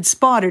group had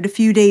spotted a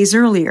few days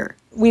earlier.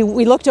 We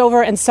looked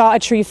over and saw a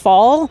tree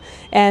fall,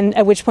 and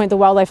at which point the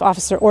wildlife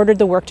officer ordered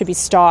the work to be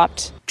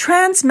stopped.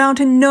 Trans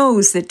Mountain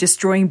knows that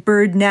destroying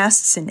bird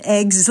nests and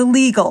eggs is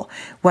illegal.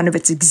 One of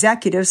its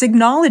executives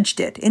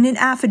acknowledged it in an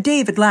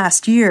affidavit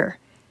last year.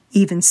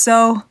 Even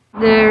so,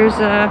 there's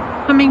a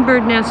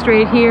hummingbird nest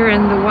right here,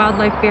 and the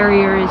wildlife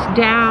barrier is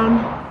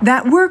down.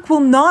 That work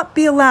will not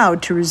be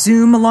allowed to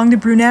resume along the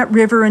Brunette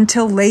River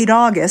until late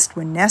August,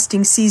 when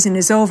nesting season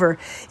is over.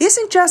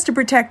 Isn't just to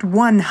protect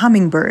one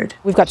hummingbird.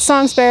 We've got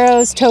song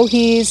sparrows,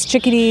 towhees,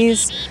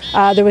 chickadees.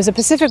 There was a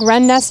Pacific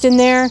wren nest in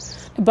there,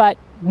 but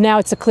now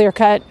it's a clear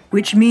cut.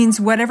 Which means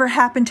whatever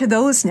happened to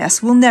those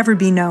nests will never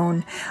be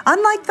known.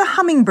 Unlike the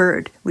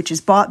hummingbird, which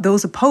has bought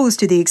those opposed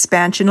to the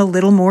expansion a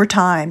little more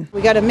time. We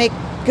got to make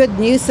good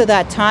use of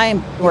that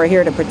time. We're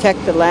here to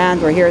protect the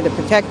land. We're here to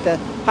protect the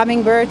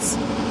hummingbirds.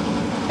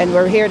 And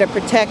we're here to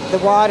protect the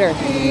water.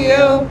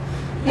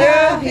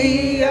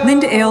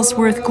 Linda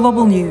Aylesworth,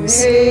 Global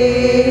News.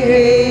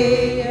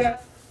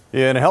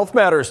 In Health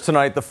Matters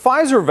tonight, the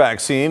Pfizer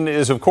vaccine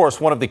is, of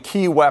course, one of the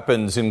key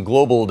weapons in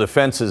global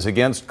defenses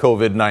against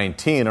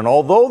COVID-19. And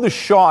although the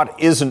shot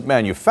isn't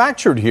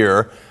manufactured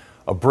here,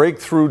 a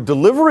breakthrough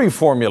delivery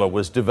formula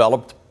was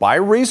developed by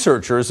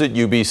researchers at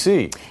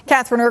UBC.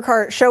 Catherine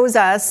Urquhart shows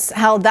us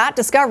how that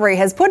discovery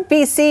has put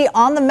BC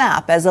on the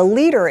map as a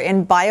leader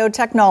in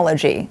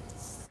biotechnology.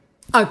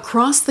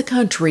 Across the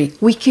country,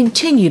 we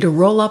continue to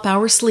roll up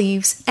our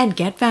sleeves and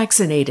get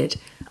vaccinated.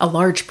 A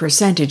large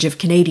percentage of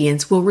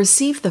Canadians will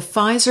receive the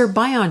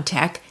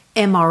Pfizer-BioNTech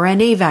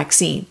mRNA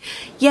vaccine.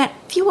 Yet,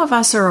 few of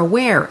us are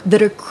aware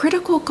that a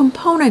critical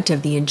component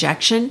of the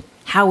injection,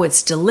 how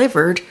it's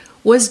delivered,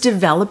 was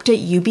developed at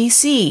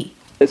UBC.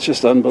 It's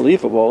just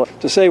unbelievable.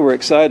 To say we're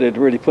excited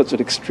really puts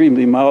it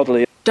extremely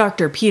mildly.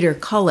 Dr. Peter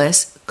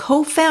Cullis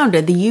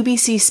co-founded the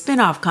UBC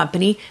spin-off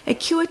company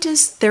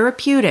Acuitas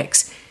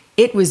Therapeutics.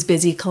 It was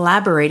busy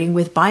collaborating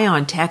with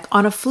BioNTech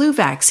on a flu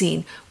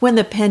vaccine when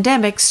the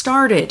pandemic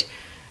started.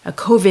 A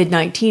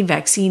COVID-19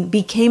 vaccine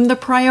became the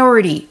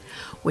priority.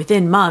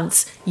 Within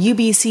months,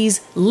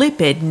 UBC's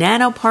lipid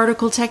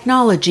nanoparticle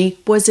technology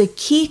was a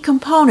key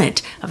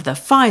component of the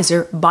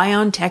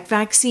Pfizer-BioNTech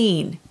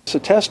vaccine. It's a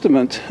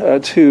testament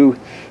to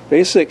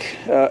basic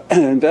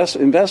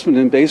investment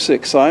in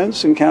basic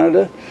science in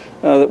Canada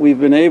that we've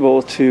been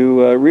able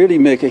to really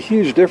make a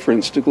huge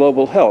difference to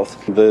global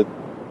health. The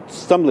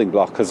stumbling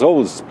block has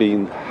always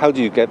been, how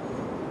do you get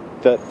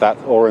that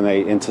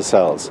RNA into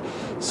cells?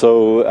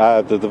 So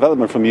the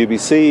development from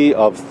UBC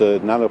of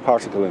the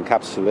nanoparticle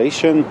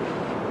encapsulation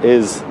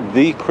is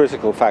the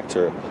critical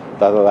factor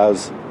that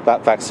allows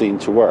that vaccine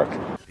to work.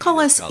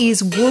 Cullis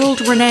is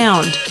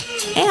world-renowned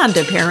and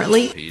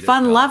apparently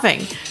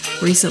fun-loving,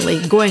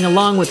 recently going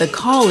along with a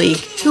colleague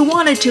who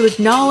wanted to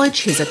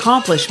acknowledge his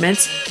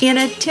accomplishments in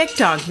a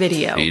TikTok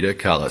video. Peter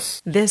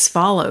Cullis. This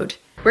followed.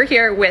 We're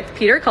here with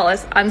Peter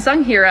Cullis,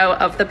 unsung hero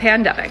of the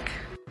pandemic.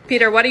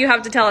 Peter, what do you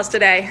have to tell us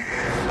today?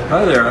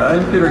 Hi there,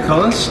 I'm Peter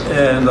Cullis,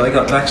 and I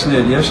got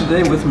vaccinated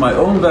yesterday with my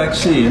own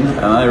vaccine,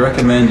 and I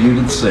recommend you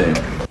do the same.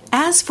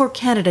 As for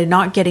Canada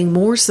not getting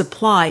more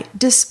supply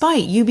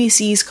despite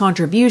UBC's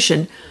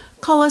contribution,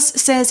 Cullis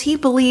says he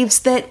believes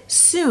that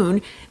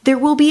soon there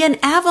will be an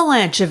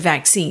avalanche of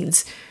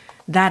vaccines.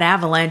 That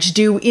avalanche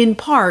due in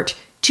part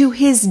to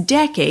his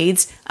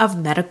decades of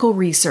medical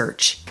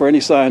research. For any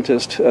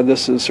scientist,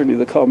 this is certainly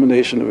the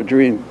culmination of a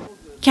dream.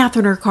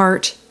 Catherine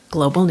Urquhart,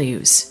 Global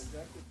News.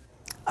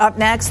 Up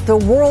next, the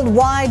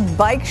worldwide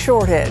bike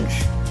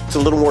shortage. It's a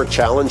little more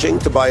challenging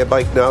to buy a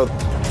bike now.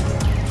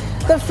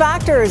 The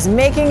factors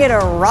making it a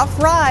rough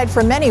ride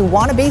for many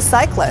wannabe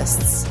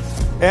cyclists.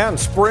 And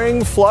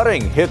spring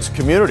flooding hits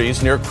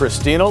communities near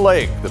Christina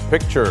Lake. The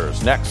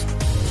pictures next.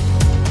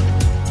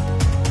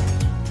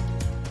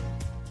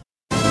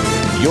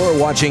 You're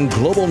watching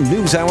Global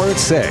News Hour at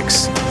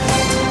 6.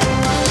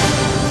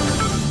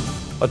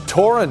 A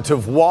torrent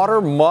of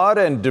water, mud,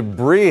 and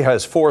debris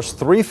has forced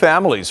 3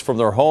 families from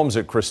their homes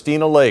at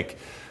Christina Lake.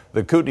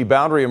 The Kootenay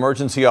Boundary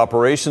Emergency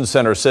Operations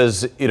Center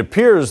says it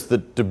appears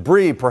that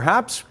debris,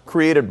 perhaps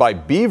created by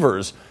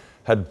beavers,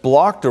 had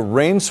blocked a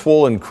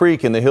rain-swollen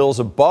creek in the hills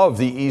above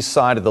the east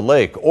side of the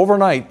lake.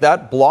 Overnight,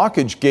 that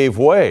blockage gave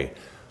way.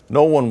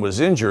 No one was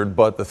injured,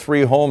 but the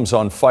 3 homes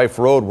on Fife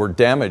Road were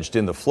damaged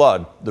in the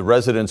flood. The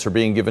residents are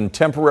being given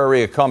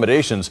temporary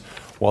accommodations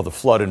while the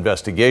flood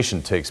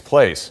investigation takes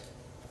place.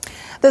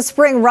 The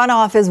spring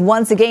runoff is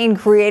once again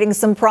creating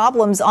some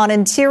problems on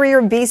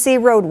interior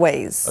BC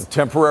roadways. A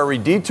temporary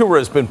detour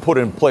has been put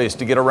in place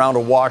to get around a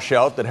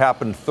washout that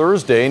happened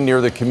Thursday near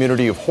the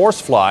community of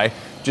Horsefly,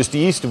 just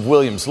east of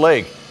Williams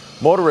Lake.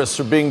 Motorists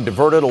are being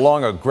diverted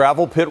along a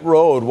gravel pit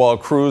road while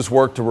crews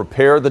work to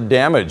repair the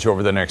damage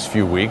over the next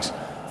few weeks.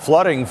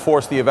 Flooding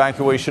forced the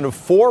evacuation of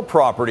 4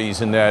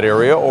 properties in that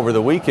area over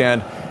the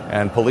weekend,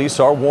 and police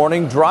are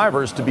warning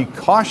drivers to be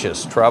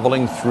cautious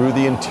traveling through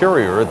the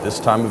interior at this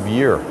time of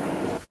year.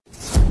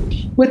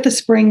 With the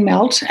spring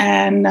melt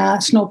and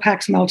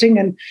snowpacks melting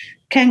and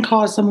can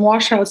cause some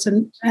washouts.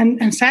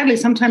 And sadly,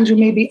 sometimes you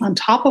may be on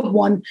top of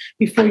one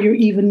before you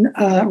even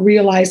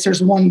realize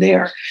there's one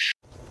there.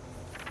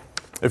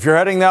 If you're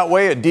heading that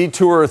way, a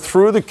detour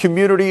through the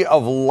community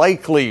of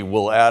Likely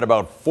will add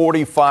about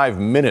 45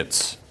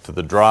 minutes to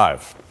the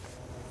drive.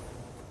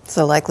 It's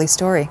a likely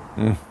story.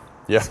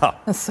 Yeah.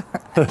 This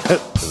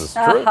is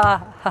true.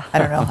 I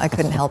don't know. I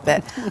couldn't help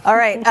it. All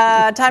right.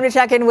 Time to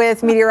check in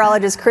with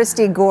meteorologist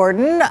Christy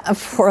Gordon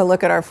for a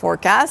look at our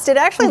forecast. It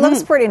actually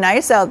looks pretty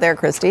nice out there,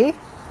 Christy.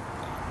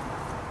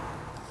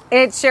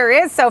 It sure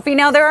is, Sophie.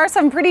 Now, there are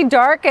some pretty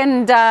dark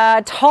and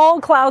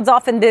tall clouds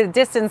off in the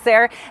distance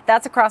there.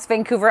 That's across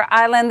Vancouver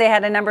Island. They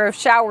had a number of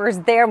showers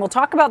there. We'll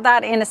talk about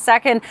that in a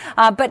second.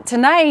 But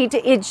tonight,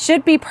 it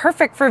should be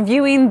perfect for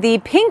viewing the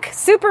pink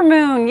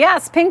supermoon.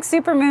 Yes, pink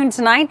supermoon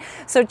tonight.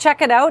 So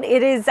check it out.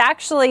 It is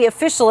actually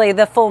officially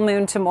the full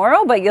moon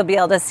tomorrow, but you'll be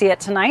able to see it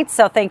tonight.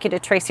 So thank you to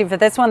Tracy for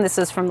this one. This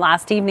is from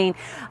last evening.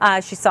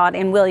 She saw it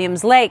in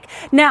Williams Lake.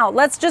 Now,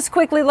 let's just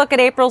quickly look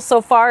at April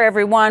so far,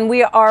 everyone.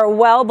 We are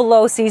well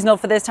below seasonal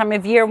for this time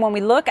of year. When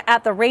we look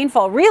at the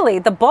rainfall, really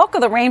the bulk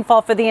of the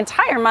rainfall for the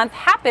entire month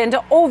happened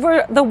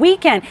over the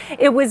weekend.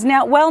 It was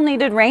now well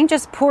needed rain,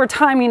 just poor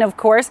timing, of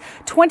course.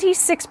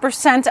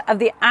 26% of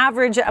the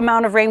average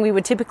amount of rain we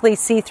would typically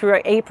see through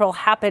April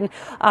happened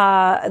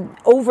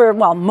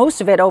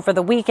most of it over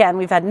the weekend.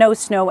 We've had no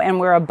snow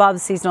and we're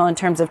above seasonal in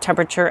terms of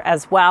temperature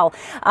as well.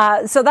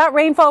 So that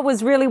rainfall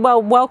was really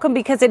well welcome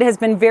because it has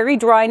been very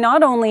dry,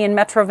 not only in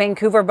Metro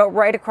Vancouver, but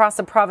right across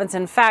the province.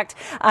 In fact,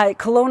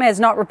 Kelowna has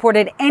not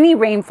reported any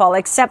rainfall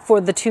except for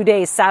the 2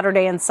 days,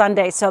 Saturday and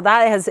Sunday. So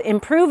that has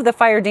improved the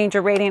fire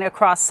danger rating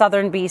across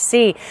southern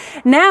BC.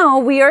 Now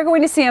we are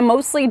going to see a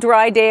mostly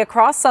dry day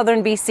across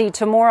southern BC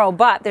tomorrow,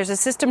 but there's a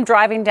system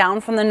driving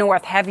down from the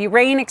north. Heavy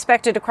rain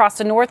expected across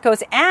the north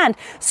coast and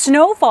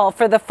snowfall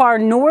for the far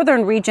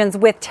northern regions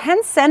with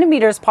 10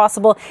 centimeters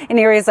possible in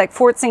areas like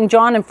Fort St.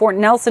 John and Fort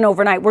Nelson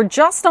overnight. We're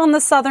just on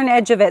the southern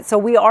edge of it, so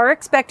we are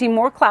expecting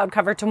more cloud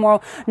cover tomorrow.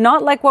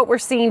 Not like what we're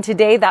seeing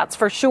today, that's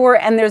for sure,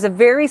 and there's a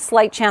very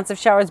slight chance of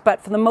showers,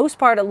 but for the most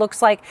part, it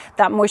looks like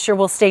that moisture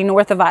will stay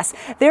north of us.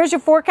 There's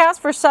your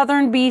forecast for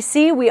southern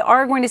BC. We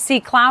are going to see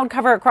cloud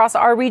cover across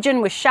our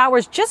region with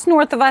showers just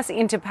north of us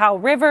into Powell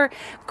River,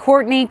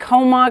 Courtenay,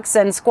 Comox,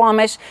 and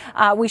Squamish.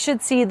 We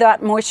should see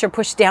that moisture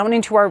push down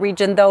into our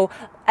region, though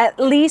at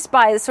least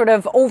by sort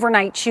of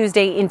overnight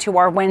Tuesday into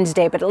our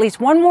Wednesday, but at least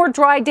one more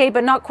dry day,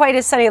 but not quite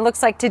as sunny. It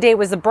looks like today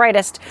was the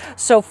brightest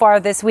so far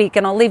this week.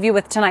 And I'll leave you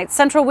with tonight's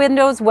central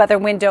weather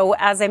window.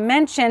 As I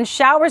mentioned,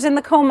 showers in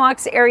the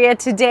Comox area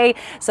today.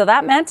 So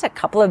that meant a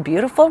couple of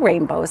beautiful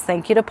rainbows.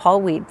 Thank you to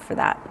Paul Weed for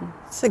that.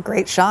 It's a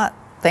great shot.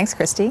 Thanks,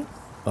 Christy.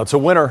 That's a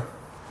winner.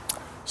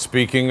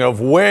 Speaking of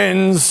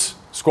wins,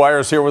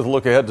 Squire's here with a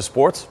look ahead to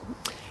sports.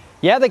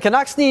 Yeah, the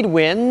Canucks need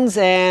wins,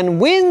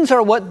 and wins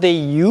are what they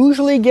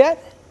usually get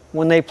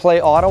when they play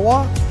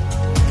Ottawa.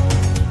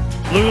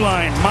 Blue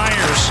line,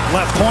 Myers,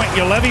 left point,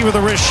 Juolevi with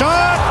a wrist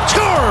shot,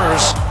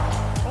 scores!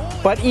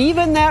 But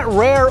even that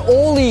rare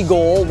Ole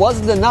goal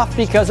wasn't enough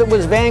because it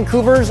was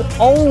Vancouver's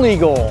only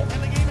goal.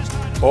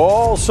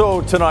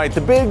 Also tonight,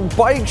 the big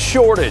bike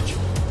shortage.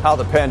 How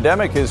the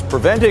pandemic is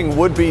preventing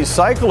would-be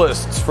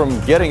cyclists from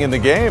getting in the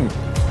game.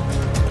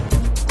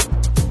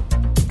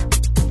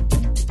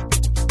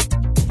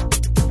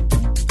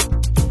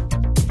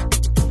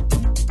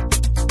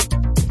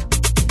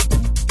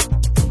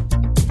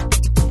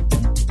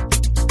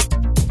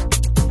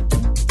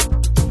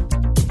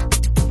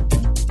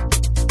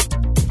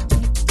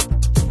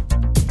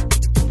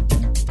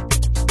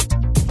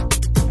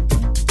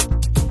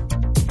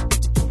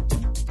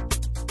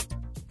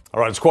 All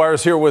right,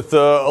 Squire's here with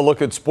a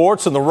look at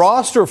sports, and the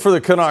roster for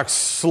the Canucks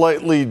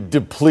slightly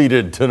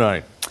depleted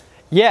tonight.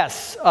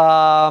 Yes,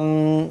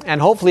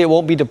 and hopefully it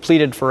won't be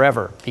depleted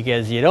forever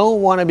because you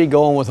don't want to be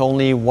going with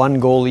only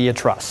one goalie you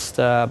trust.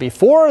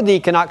 Before the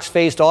Canucks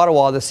faced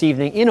Ottawa this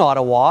evening in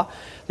Ottawa,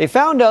 they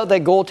found out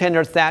that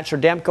goaltender Thatcher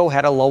Demko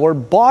had a lower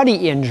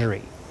body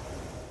injury.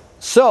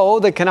 So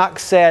the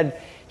Canucks said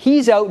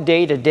he's out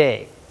day to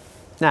day.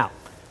 Now,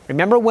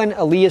 remember when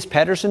Elias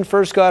Pettersson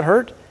first got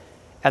hurt?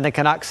 And the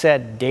Canucks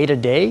said, day to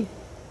day?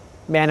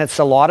 Man, it's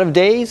a lot of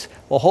days.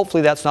 Well,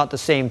 hopefully that's not the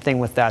same thing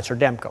with Thatcher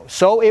Demko.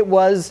 So it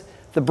was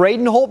the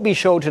Braden Holtby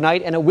show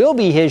tonight, and it will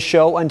be his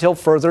show until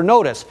further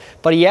notice.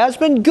 But he has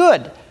been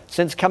good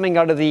since coming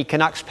out of the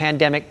Canucks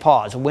pandemic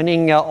pause,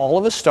 winning all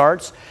of his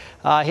starts.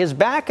 His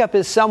backup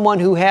is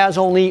someone who has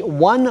only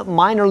one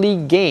minor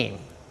league game.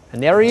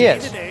 And there he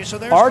is,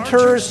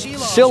 Arturs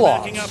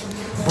Silovs.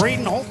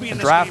 A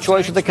draft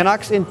choice of the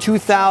Canucks in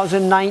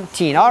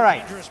 2019. All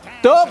right.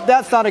 Nope,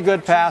 that's not a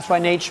good pass by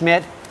Nate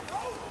Schmidt.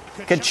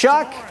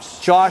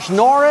 Tkachuk, Josh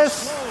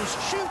Norris,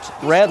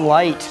 red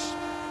light.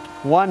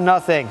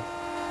 1-0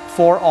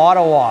 for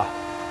Ottawa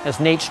as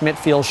Nate Schmidt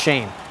feels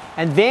shame.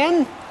 And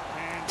then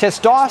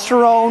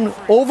testosterone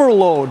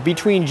overload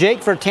between Jake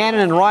Virtanen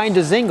and Ryan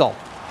Dzingel.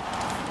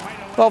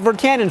 Well,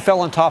 Virtanen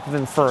fell on top of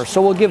him first,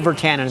 so we'll give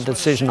Virtanen a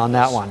decision on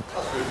that one.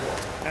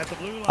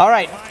 All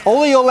right,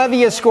 Ole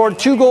Juolevi has scored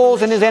 2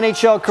 goals in his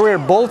NHL career,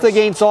 both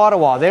against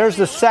Ottawa. There's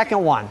the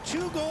second one.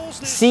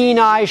 Seeing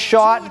eye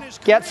shot,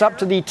 gets up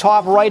to the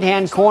top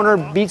right-hand corner,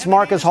 beats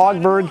Marcus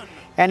Hogberg,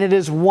 and it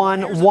is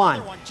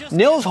 1-1.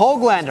 Nils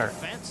Höglander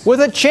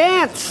with a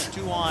chance.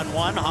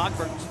 2-on-1,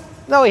 Hogberg.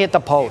 No, he hit the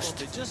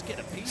post.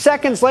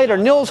 Seconds later,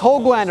 Nils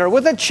Höglander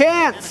with a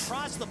chance.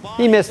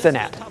 He missed the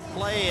net.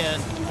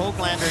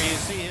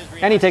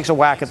 And he takes a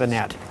whack at the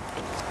net.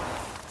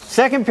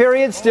 Second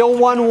period, still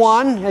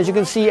 1-1. As you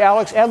can see,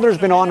 Alex Edler's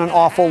been on an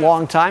awful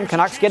long time.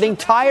 Canucks getting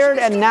tired,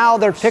 and now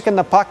they're picking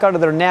the puck out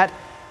of their net.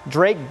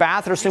 Drake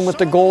Batherson with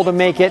the goal to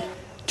make it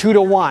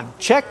 2-1.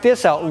 Check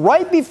this out.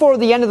 Right before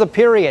the end of the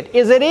period.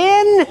 Is it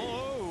in?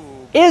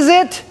 Is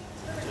it?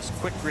 Just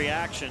quick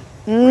reaction.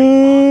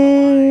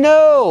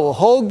 No.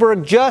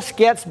 Hogberg just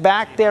gets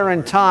back there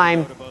in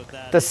time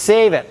to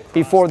save it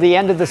before the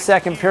end of the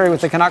second period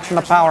with the Canucks on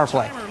the power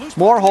play.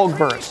 More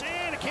Hogbergs.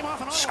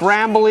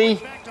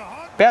 Scrambly.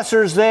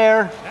 Besser's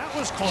there. That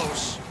was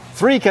close.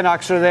 3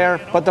 Canucks are there,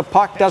 but the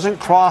puck doesn't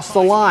cross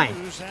the line.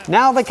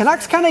 Now the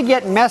Canucks kind of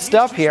get messed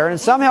up here, and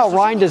somehow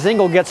Ryan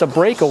Dzingel gets a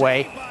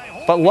breakaway.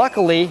 But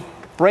luckily,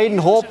 Braden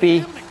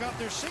Holtby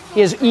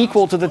is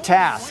equal to the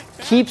task.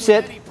 Keeps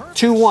it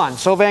 2-1.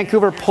 So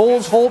Vancouver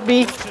pulls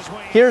Holtby.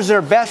 Here's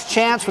their best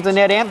chance with the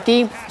net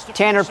empty.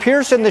 Tanner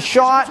Pearson, the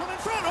shot.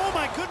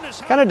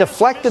 Kind of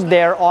deflected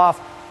there off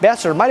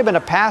Besser. Might have been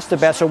a pass to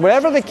Besser.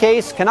 Whatever the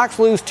case, Canucks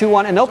lose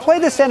 2-1, and they'll play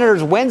the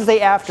Senators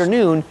Wednesday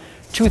afternoon,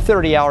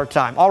 2:30 our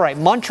time. All right,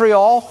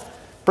 Montreal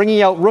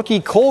bringing out rookie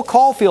Cole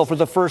Caulfield for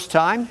the first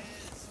time.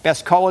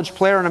 Best college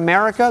player in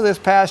America this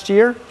past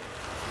year.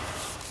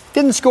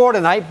 Didn't score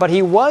tonight, but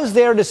he was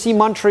there to see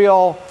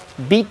Montreal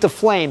beat the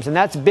Flames, and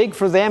that's big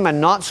for them and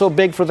not so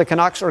big for the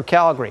Canucks or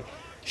Calgary.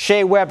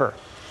 Shea Weber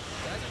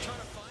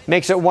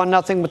makes it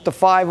 1-0 with the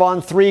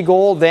 5-on-3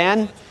 goal.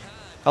 Then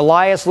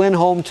Elias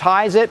Lindholm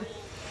ties it.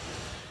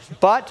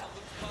 But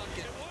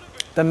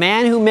the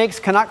man who makes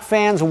Canuck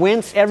fans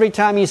wince every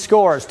time he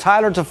scores,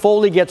 Tyler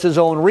Toffoli, gets his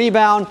own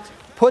rebound,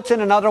 puts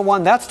in another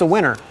one. That's the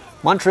winner.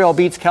 Montreal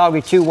beats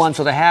Calgary 2-1,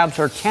 so the Habs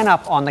are 10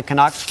 up on the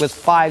Canucks with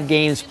 5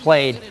 games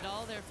played.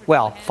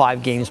 Well,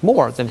 5 games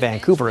more than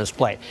Vancouver has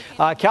played.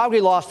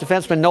 Calgary lost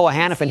defenseman Noah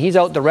Hanifin. He's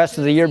out the rest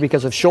of the year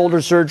because of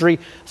shoulder surgery.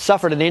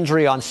 Suffered an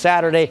injury on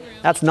Saturday.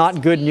 That's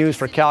not good news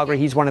for Calgary.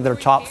 He's one of their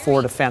top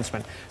 4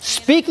 defensemen.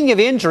 Speaking of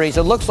injuries,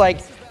 it looks like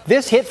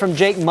This hit from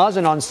Jake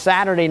Muzzin on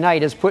Saturday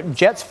night has put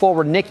Jets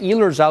forward Nick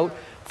Ehlers out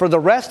for the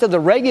rest of the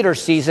regular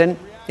season.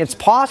 It's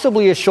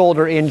possibly a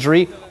shoulder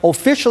injury,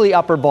 officially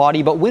upper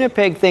body, but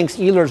Winnipeg thinks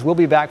Ehlers will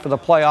be back for the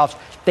playoffs.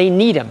 They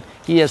need him.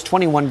 He has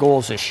 21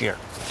 goals this year.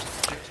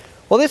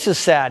 Well, this is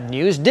sad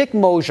news. Dick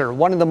Mosier,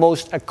 one of the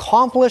most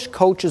accomplished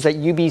coaches at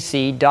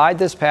UBC, died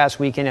this past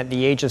weekend at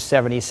the age of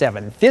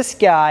 77. This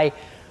guy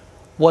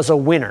was a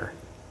winner.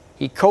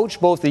 He coached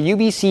both the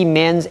UBC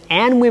men's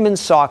and women's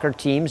soccer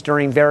teams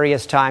during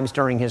various times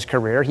during his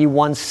career. He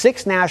won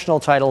 6 national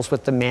titles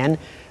with the men,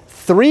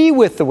 3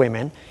 with the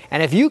women.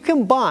 And if you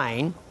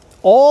combine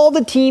all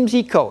the teams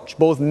he coached,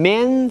 both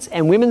men's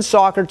and women's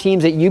soccer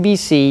teams at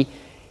UBC,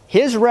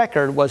 his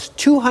record was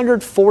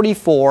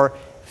 244,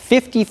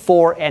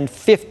 54, and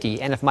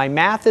 50. And if my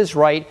math is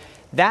right,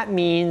 that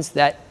means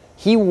that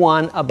he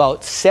won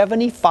about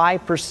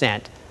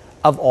 75%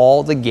 of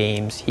all the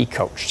games he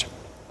coached.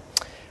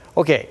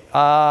 Okay,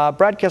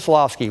 Brad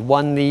Keselowski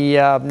won the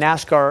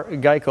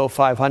NASCAR Geico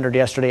 500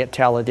 yesterday at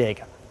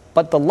Talladega.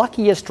 But the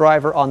luckiest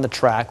driver on the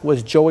track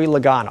was Joey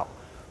Logano,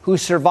 who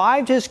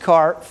survived his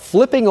car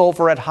flipping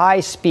over at high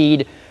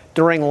speed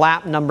during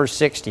lap number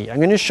 60. I'm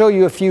going to show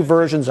you a few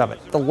versions of it.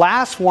 The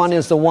last one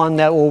is the one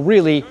that will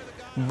really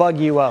bug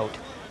you out.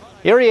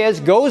 Here he is,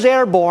 goes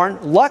airborne.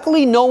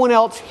 Luckily, no one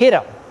else hit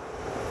him.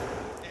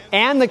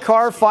 And the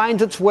car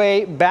finds its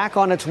way back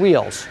on its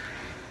wheels.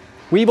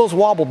 Weebles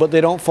wobble, but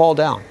they don't fall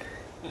down.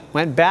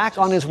 Went back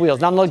on his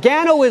wheels. Now,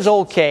 Logano is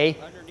okay.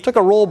 Took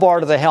a roll bar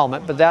to the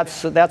helmet, but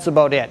that's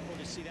about it.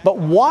 But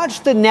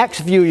watch the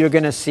next view you're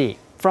going to see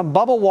from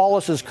Bubba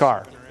Wallace's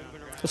car.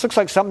 This looks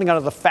like something out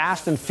of the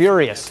Fast and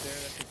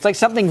Furious. It's like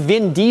something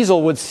Vin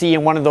Diesel would see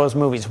in one of those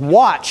movies.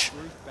 Watch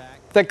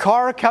the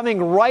car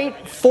coming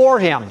right for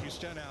him.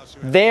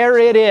 There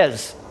it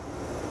is.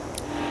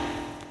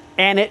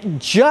 And it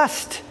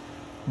just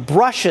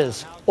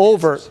brushes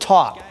over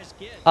top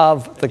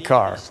of the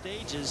car.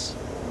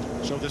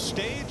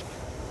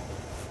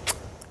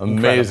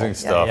 Amazing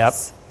stuff. Yep.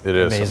 It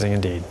is. Amazing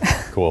indeed.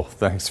 Cool.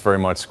 Thanks very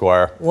much,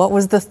 Squire. What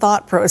was the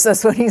thought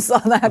process when he saw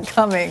that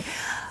coming?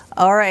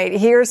 All right,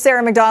 here's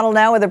Sarah McDonald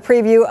now with a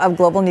preview of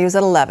Global News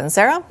at 11.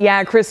 Sarah?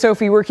 Yeah, Chris,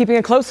 Sophie, we're keeping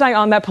a close eye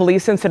on that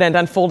police incident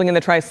unfolding in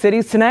the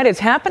Tri-Cities tonight. It's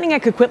happening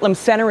at Coquitlam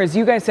Center, as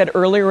you guys said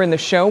earlier in the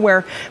show,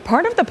 where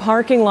part of the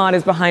parking lot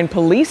is behind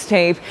police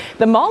tape.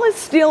 The mall is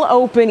still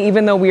open,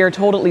 even though we are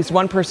told at least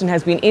one person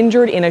has been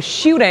injured in a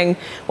shooting.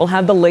 We'll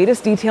have the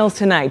latest details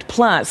tonight.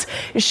 Plus,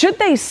 should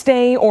they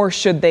stay or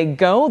should they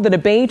go? The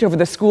debate over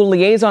the school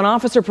liaison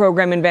officer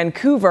program in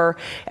Vancouver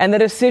and the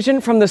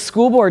decision from the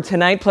school board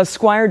tonight. Plus,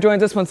 Squire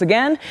joins us once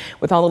again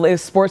with all the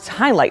latest sports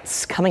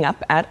highlights coming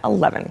up at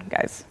 11,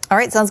 guys. All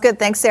right, sounds good.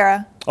 Thanks,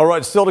 Sarah. All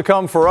right, still to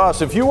come for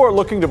us. If you are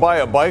looking to buy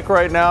a bike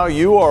right now,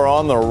 you are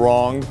on the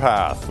wrong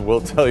path.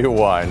 We'll tell you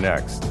why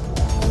next.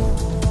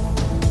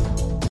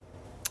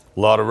 A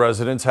lot of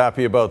residents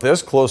happy about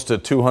this. Close to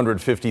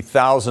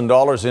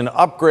 $250,000 in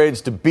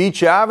upgrades to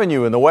Beach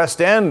Avenue in the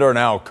West End are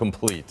now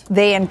complete.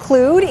 They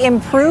include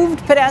improved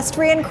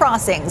pedestrian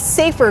crossings,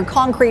 safer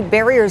concrete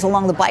barriers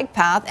along the bike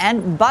path,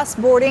 and bus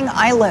boarding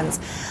islands.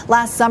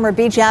 Last summer,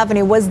 Beach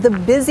Avenue was the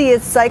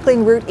busiest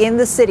cycling route in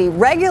the city,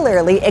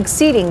 regularly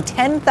exceeding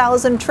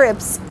 10,000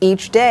 trips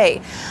each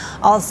day.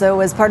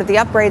 Also, as part of the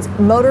upgrades,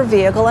 motor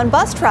vehicle and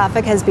bus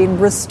traffic has been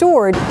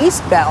restored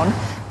eastbound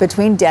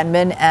between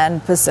Denman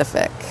and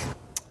Pacific.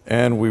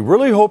 And we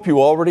really hope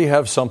you already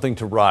have something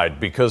to ride,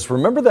 because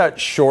remember that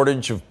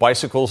shortage of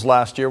bicycles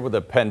last year when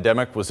the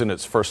pandemic was in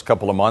its first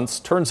couple of months?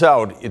 Turns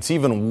out it's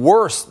even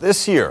worse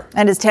this year.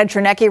 And as Ted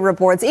Chernecki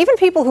reports, even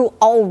people who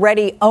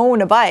already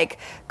own a bike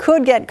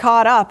could get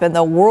caught up in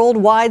the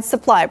worldwide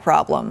supply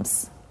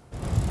problems.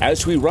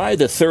 As we ride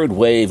the third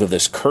wave of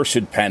this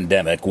cursed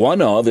pandemic,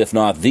 one of, if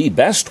not the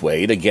best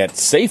way to get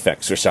safe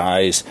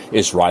exercise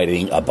is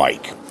riding a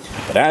bike.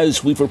 But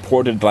as we've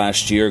reported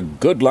last year,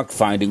 good luck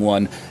finding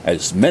one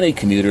as many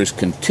commuters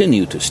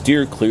continue to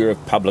steer clear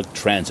of public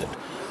transit.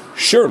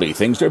 Surely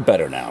things are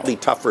better now.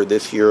 Tougher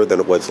this year than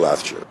it was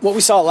last year. What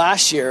we saw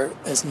last year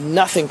is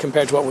nothing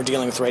compared to what we're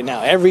dealing with right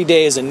now. Every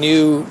day is a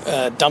new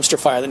dumpster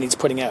fire that needs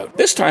putting out.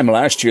 This time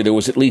last year, there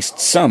was at least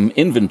some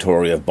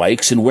inventory of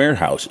bikes in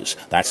warehouses.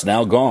 That's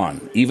now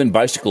gone. Even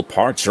bicycle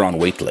parts are on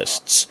wait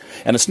lists.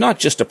 And it's not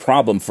just a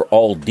problem for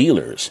all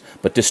dealers,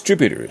 but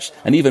distributors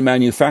and even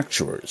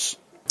manufacturers.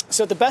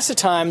 So at the best of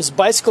times,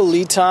 bicycle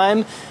lead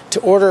time to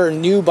order a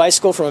new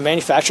bicycle from a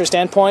manufacturer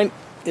standpoint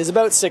is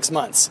about 6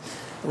 months.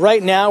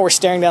 Right now, we're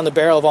staring down the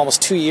barrel of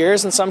almost 2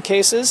 years in some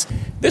cases.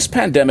 This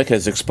pandemic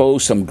has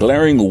exposed some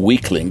glaring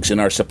weak links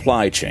in our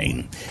supply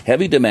chain.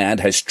 Heavy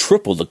demand has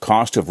tripled the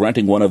cost of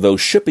renting one of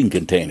those shipping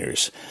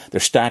containers. They're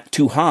stacked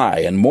too high,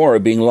 and more are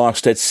being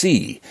lost at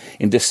sea.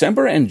 In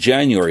December and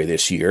January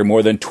this year,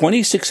 more than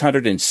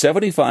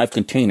 2,675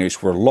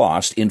 containers were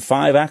lost in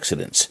 5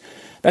 accidents.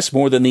 That's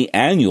more than the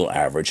annual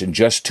average in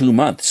just 2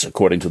 months,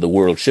 according to the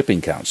World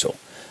Shipping Council.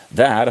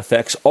 That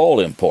affects all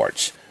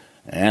imports.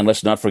 And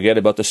let's not forget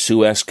about the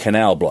Suez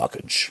Canal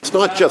blockage. It's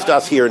not just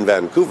us here in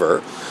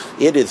Vancouver.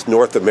 It is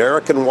North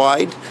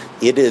American-wide.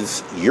 It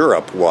is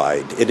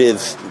Europe-wide. It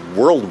is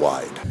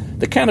worldwide.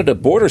 The Canada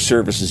Border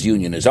Services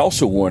Union is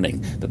also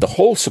warning that the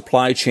whole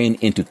supply chain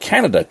into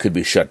Canada could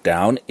be shut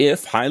down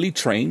if highly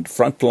trained,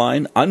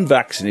 frontline,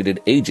 unvaccinated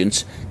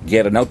agents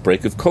get an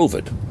outbreak of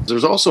COVID.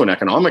 There's also an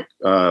economic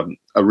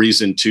a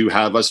reason to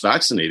have us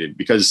vaccinated,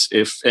 because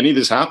if any of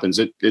this happens,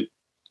 it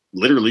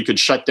literally could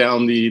shut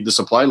down the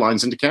supply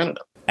lines into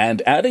Canada.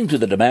 And adding to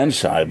the demand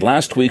side,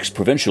 last week's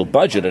provincial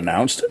budget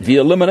announced the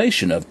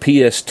elimination of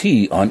PST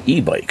on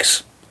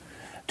e-bikes.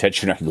 Ted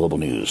Chernecki, Global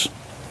News.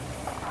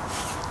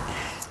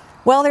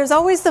 Well, there's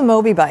always the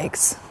Moby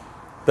bikes.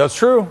 That's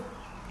true.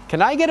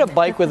 Can I get a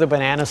bike with a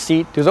banana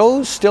seat? Do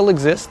those still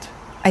exist?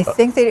 I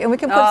think they, and we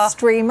can put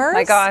streamers.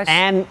 My gosh.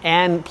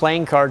 And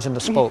playing cards in the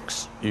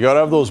spokes. You got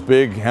to have those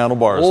big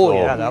handlebars. Oh, though.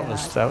 yeah, that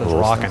was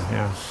rocking.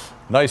 Yeah.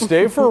 Nice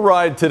day for a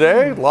ride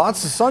today.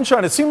 Lots of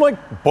sunshine. It seemed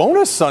like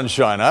bonus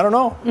sunshine. I don't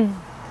know.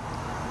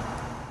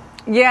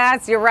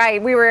 Yes, you're right.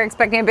 We were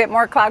expecting a bit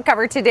more cloud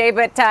cover today,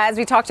 but as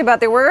we talked about,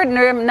 there were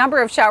a number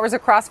of showers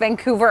across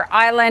Vancouver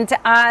Island.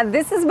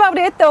 This is about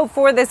it, though,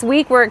 for this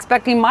week. We're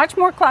expecting much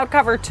more cloud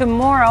cover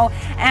tomorrow,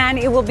 and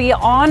it will be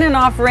on and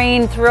off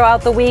rain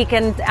throughout the week.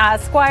 And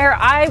Squire,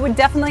 I would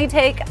definitely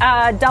take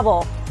a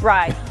double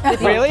ride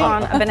with you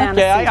on a banana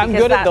seat. I'm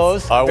good at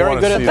those. I want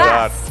to see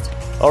that.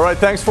 All right,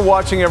 thanks for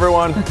watching,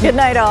 everyone. Good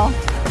night, all.